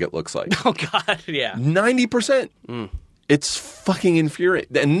they think it looks like. Oh, God, yeah. 90%. It's fucking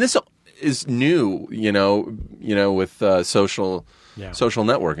infuriating. And this is new, with social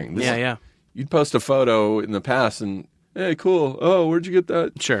networking. Yeah. You'd post a photo in the past and, hey, cool. Oh, where'd you get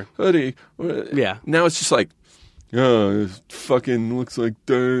that hoodie? Yeah. Now it's just like, oh, it fucking looks like...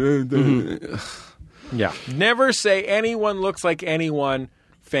 Yeah. Never say anyone looks like anyone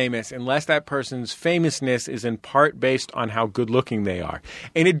famous unless that person's famousness is in part based on how good looking they are.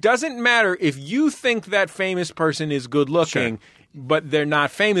 And it doesn't matter if you think that famous person is good looking, but they're not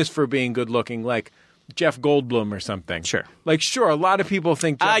famous for being good looking, like Jeff Goldblum or something. Sure. Like, sure, a lot of people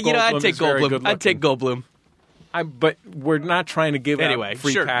think Jeff Goldblum I'd take is very good looking. I'd take Goldblum. But we're not trying to give out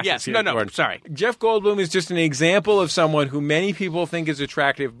free passes here. No, sorry. Jeff Goldblum is just an example of someone who many people think is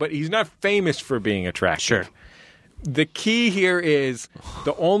attractive, but he's not famous for being attractive. Sure. The key here is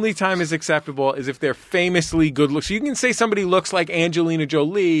the only time is acceptable is if they're famously good looking. So you can say somebody looks like Angelina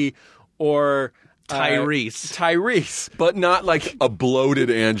Jolie or... Tyrese. But not like a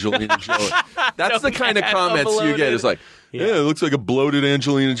bloated Angelina Jolie. That's the kind of comments you get. It's like, yeah, it looks like a bloated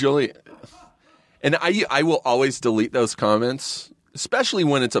Angelina Jolie. And I will always delete those comments, especially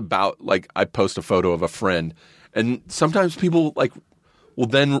when it's about, like, I post a photo of a friend. And sometimes people, like, will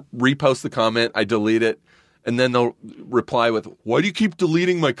then repost the comment. I delete it. And then they'll reply with, why do you keep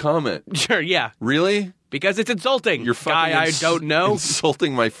deleting my comment? Sure, yeah. Really? Because it's insulting. You're fucking I don't know.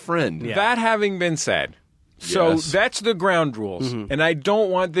 Insulting my friend. Yeah. That having been said, so that's the ground rules. And I don't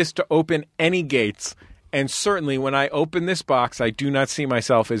want this to open any gates. And certainly when I open this box, I do not see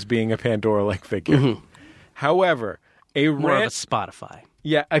myself as being a Pandora-like figure. However, more of a Spotify.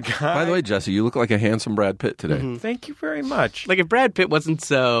 Yeah, a guy... By the way, Jesse, you look like a handsome Brad Pitt today. Thank you very much. Like if Brad Pitt wasn't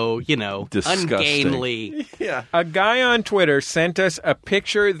so, disgusting. Ungainly. Yeah. A guy on Twitter sent us a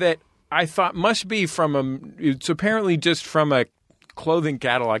picture that I thought must be from it's apparently just from a clothing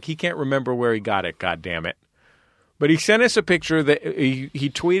catalog. He can't remember where he got it, God damn it. But he sent us a picture that he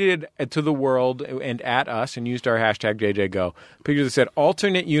tweeted to the world and at us and used our hashtag JJGo. A picture that said,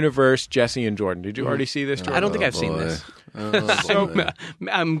 alternate universe, Jesse and Jordan. Did you already see this, Jordan? I don't think I've seen this. So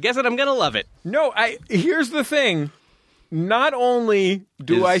I'm guessing I'm going to love it. No, here's the thing. Not only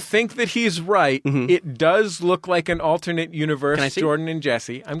do I think that he's right, it does look like an alternate universe, Jordan and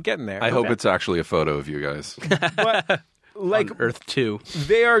Jesse. I'm getting there. I hope it's actually a photo of you guys. But, like, on Earth 2.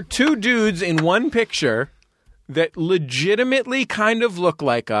 They are two dudes in one picture that legitimately kind of look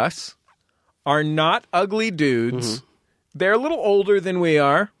like us, are not ugly dudes. They're a little older than we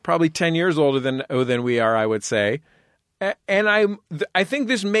are, probably 10 years older than we are, I would say. And I think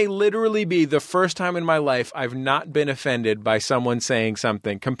this may literally be the first time in my life I've not been offended by someone saying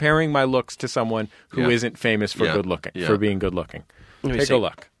something, comparing my looks to someone who isn't famous for for being good looking. Take a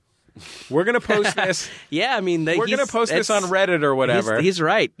look. We're going to post this. Yeah, I mean, we're going to post this on Reddit or whatever. He's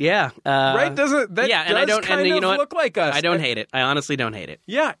right. Yeah, right? Doesn't that? Yeah, and I don't. And you know what? Look like us. I don't hate it. I honestly don't hate it.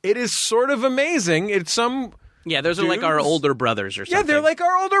 Yeah, it is sort of amazing. It's some. Yeah, those are like our older brothers or something. Yeah, they're like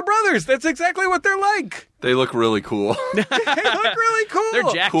our older brothers. That's exactly what they're like. They look really cool. They look really cool.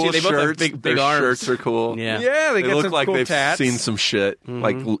 They're jacked cool too. They both have big Their arms. shirts are cool. Yeah, they get look some like cool they've tats. seen some shit,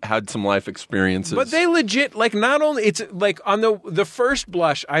 like had some life experiences. But they legit, like, not only, it's like on the first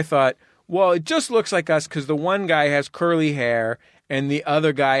blush, I thought, well, it just looks like us because the one guy has curly hair and the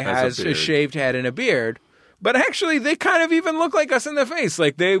other guy has a shaved head and a beard. But actually, they kind of even look like us in the face.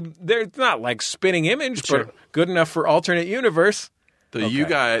 Like they're not like spitting image, but good enough for alternate universe.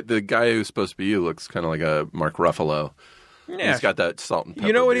 The guy who's supposed to be you looks kind of like a Mark Ruffalo. Yeah. He's got that salt and pepper.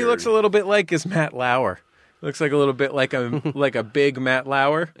 You know what beard. he looks a little bit like is Matt Lauer. Looks like a little bit like a big Matt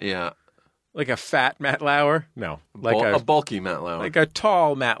Lauer. Yeah. Like a fat Matt Lauer? No, like a bulky Matt Lauer. Like a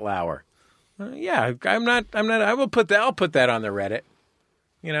tall Matt Lauer. Yeah, I'm not. I'll put that on the Reddit.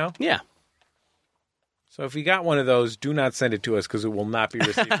 You know? Yeah. So if you got one of those, do not send it to us because it will not be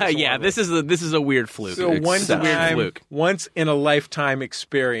received. Yeah, this is a weird fluke. So once in a lifetime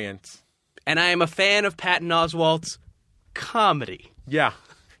experience. And I am a fan of Patton Oswalt's comedy. Yeah.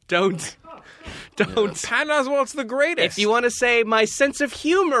 Don't. Patton Oswalt's the greatest. If you want to say my sense of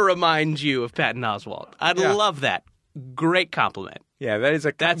humor reminds you of Patton Oswalt, I'd love that. Great compliment. Yeah, that is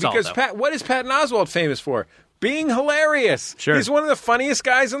that's because all, though. What is Patton Oswalt famous for? Being hilarious. Sure. He's one of the funniest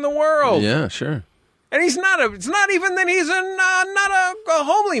guys in the world. Yeah, sure. And it's not even that he's not a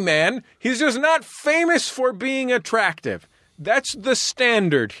homely man. He's just not famous for being attractive. That's the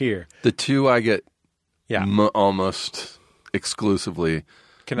standard here. The two I get almost exclusively.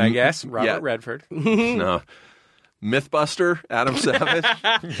 Can I guess? Robert Redford. No. Mythbuster, Adam Savage.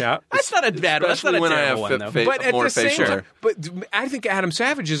 Yeah. That's not a bad one. That's not a terrible one, though. But at the same time, but I think Adam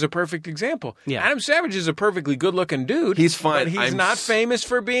Savage is a perfect example. Yeah. Adam Savage is a perfectly good-looking dude. He's fine. But he's not famous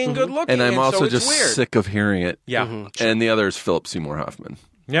for being good-looking. And I'm also so it's just weird. sick of hearing it. Yeah. And the other is Philip Seymour Hoffman.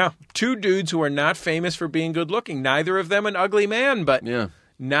 Yeah. Two dudes who are not famous for being good-looking. Neither of them an ugly man, but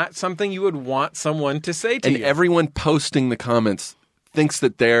not something you would want someone to say to you. And everyone posting the comments thinks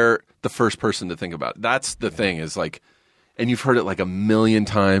that they're the first person to think about it. That's the thing is like, and you've heard it like a million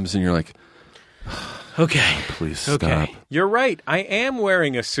times and you're like, okay, please stop. You're right. I am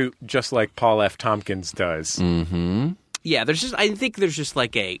wearing a suit just like Paul F. Tompkins does. Mm-hmm. Yeah, I think there's just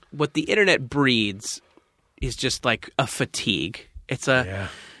like what the internet breeds is just like a fatigue. It's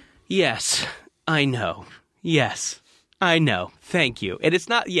yes, I know. Yes, I know. Thank you. And it's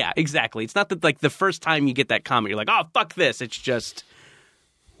not, exactly. It's not that like the first time you get that comment, you're like, oh, fuck this. It's just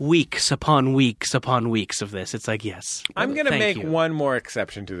weeks upon weeks upon weeks of this. It's like, yes. I'm going to make one more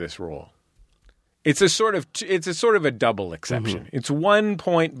exception to this rule. It's a sort of a double exception. Mm-hmm. It's 1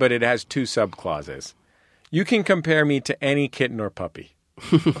 point, but it has 2 subclauses. You can compare me to any kitten or puppy.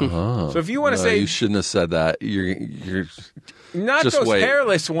 So if you want to say, you shouldn't have said that. You're not just those wait.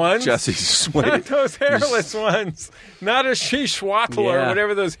 hairless ones, Jesse. Just wait. Not those hairless ones. Not a shishwattle or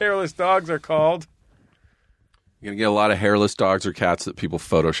whatever those hairless dogs are called. You're going to get a lot of hairless dogs or cats that people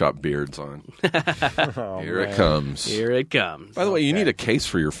Photoshop beards on. Here it comes. Here it comes. By the way, you need a case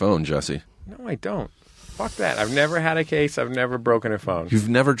for your phone, Jesse. No, I don't. Fuck that. I've never had a case. I've never broken a phone. You've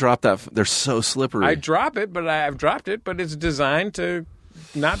never dropped that. They're so slippery. I've dropped it, but it's designed to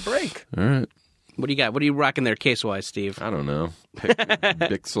not break. All right. What do you got? What are you rocking there case-wise, Steve? I don't know.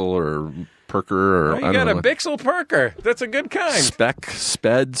 Bixel or Perker or you got a Bixel Perker. That's a good kind.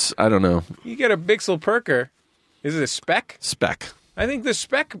 Speds. I don't know. You get a Bixel Perker. Is it a Spec? Spec. I think the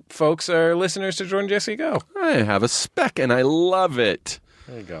Spec folks are listeners to Jordan Jesse Go. I have a Spec and I love it.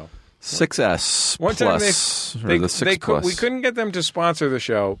 There you go. 6S One Plus. Time the 6 Plus. We couldn't get them to sponsor the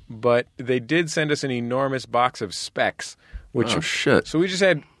show, but they did send us an enormous box of Specs. Oh, shit. So we just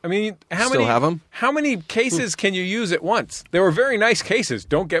had, I mean, Still have them? How many cases can you use at once? They were very nice cases,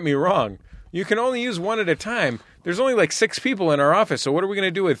 don't get me wrong. You can only use one at a time. There's only like 6 people in our office, so what are we going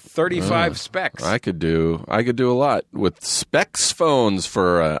to do with 35 Specs? I could do a lot with Specs phones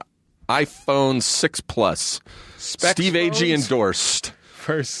for iPhone 6 Plus. Specs Steve Agee phones? Endorsed.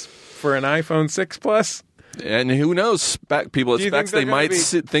 For an iPhone 6 Plus? And who knows? People at Specs, they might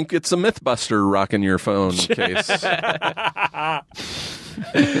think it's a Mythbuster rocking your phone case.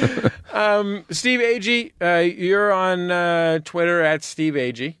 Steve Agee, you're on Twitter at Steve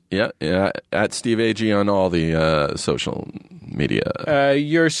Agee. Yeah, at Steve Agee on all the social media.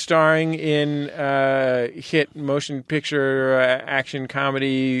 You're starring in hit motion picture action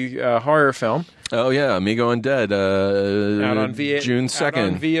comedy horror film. Oh yeah, Amigo Undead. Out on June 2nd. Out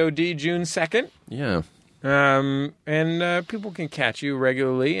on VOD June 2nd. Yeah. And people can catch you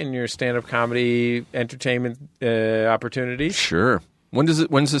regularly in your stand-up comedy entertainment opportunities. Sure.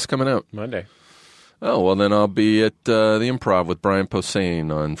 When's this coming out? Monday. Oh, well, then I'll be at the Improv with Brian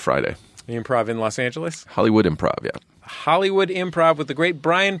Posehn on Friday. The Improv in Los Angeles? Hollywood Improv, yeah. Hollywood Improv with the great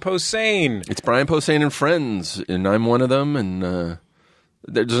Brian Posehn. It's Brian Posehn and friends, and I'm one of them. And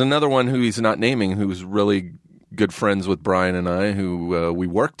there's another one who he's not naming who's really good friends with Brian and I, who we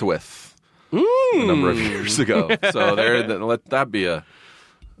worked with a number of years ago. So let that be a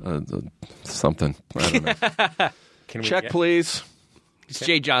something. I don't know. Check, please. It's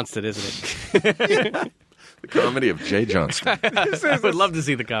Jay Johnston, isn't it? The comedy of Jay Johnston. I would love to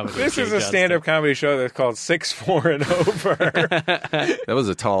see the comedy. This is a stand-up comedy show that's called 6'4" and Over. That was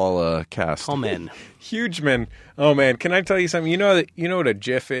a tall cast. Tall men. Huge men. Oh, man. Can I tell you something? You know what a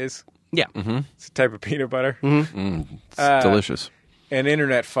GIF is? Yeah. Mm-hmm. It's a type of peanut butter. Mm-hmm. It's delicious. An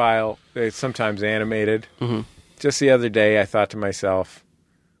internet file that's sometimes animated. Mm-hmm. Just the other day, I thought to myself,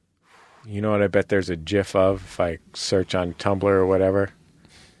 you know what I bet there's a GIF of if I search on Tumblr or whatever?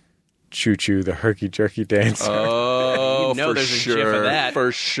 Choo Choo, the herky jerky dancer. Oh, there's a GIF of that.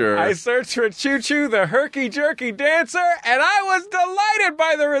 For sure. I searched for Choo Choo, the herky jerky dancer, and I was delighted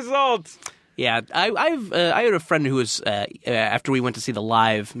by the results. Yeah, I had a friend who was after we went to see the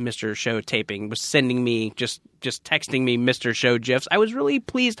live Mr. Show taping was sending me just texting me Mr. Show GIFs. I was really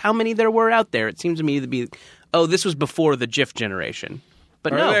pleased how many there were out there. It seemed to me to be this was before the GIF generation.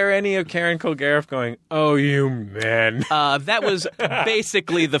 But Are there any of Karen Kilgariff going, "Oh, you men"? That was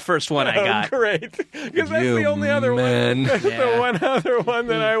basically the first one I got. Great, because that's the only other one. That's the one other one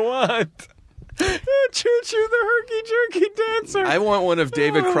that I want. Choo-choo, the herky-jerky dancer. I want one of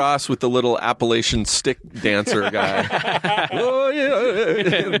David Cross with the little Appalachian stick dancer guy. Oh,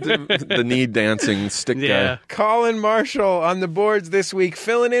 yeah. The knee dancing stick guy. Colin Marshall on the boards this week,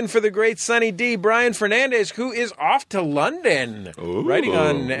 filling in for the great Sunny D. Brian Fernandez, who is off to London, writing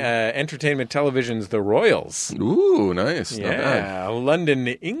on entertainment television's The Royals. Ooh, nice. Yeah, London,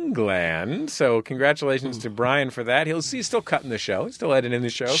 England. So congratulations to Brian for that. He's still cutting the show. He's still editing the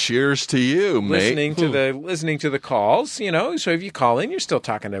show. Cheers to you, mate. Listening to the calls, so if you call in, you're still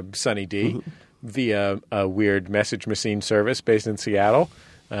talking to Sunny D via a weird message machine service based in Seattle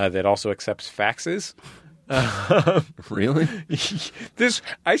that also accepts faxes. Really?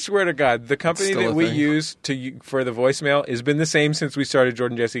 I swear to God, the company that we use for the voicemail has been the same since we started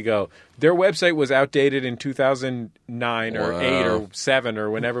Jordan Jesse Go. Their website was outdated in 2009 or 8 or 7 or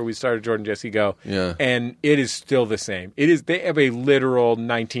whenever we started Jordan Jesse Go. Yeah. And it is still the same. They have a literal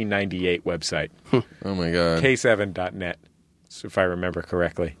 1998 website. Oh my God. K7.net, if I remember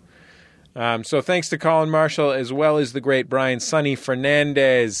correctly. So thanks to Colin Marshall as well as the great Brian Sunny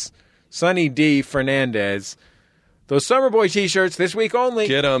D. Fernandez. Those Summer Boy t-shirts this week only.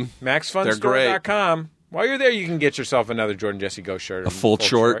 Get them. MaxFunStore.com. While you're there, you can get yourself another Jordan Jesse Go shirt. A full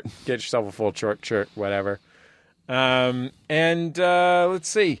short. Get yourself a full short shirt, whatever. Let's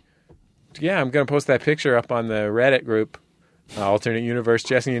see. Yeah, I'm going to post that picture up on the Reddit group, Alternate Universe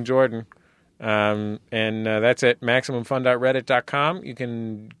Jesse and Jordan. That's it. MaximumFun.reddit.com. You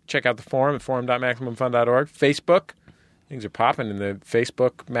can check out the forum at forum.maximumfun.org. Facebook. Things are popping in the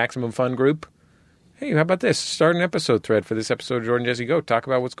Facebook Maximum Fun group. Hey, how about this? Start an episode thread for this episode of Jordan Jesse Go. Talk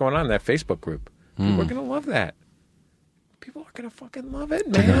about what's going on in that Facebook group. People are going to love that. People are going to fucking love it,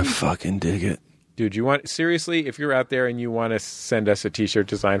 man. They're going to fucking dig it. Dude, seriously, if you're out there and you want to send us a t-shirt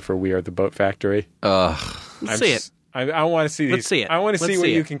design for We Are the Boat Factory. Let's see it. I want to see these. Let's see it. I want to see what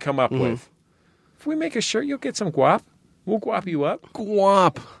you can come up Mm-hmm. with. If we make a shirt, you'll get some guap. We'll guap you up.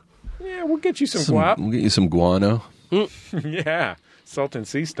 Guap. Yeah, we'll get you some guap. We'll get you some guano. Yeah, Salton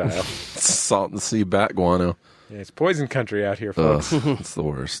Sea style. Salt and sea bat guano. Yeah, it's poison country out here, folks. It's the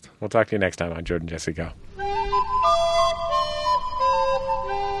worst. We'll talk to you next time on Jordan Jesse Go.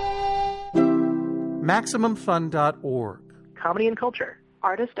 MaximumFun.org. Comedy and culture.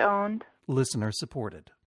 Artist owned. Listener supported.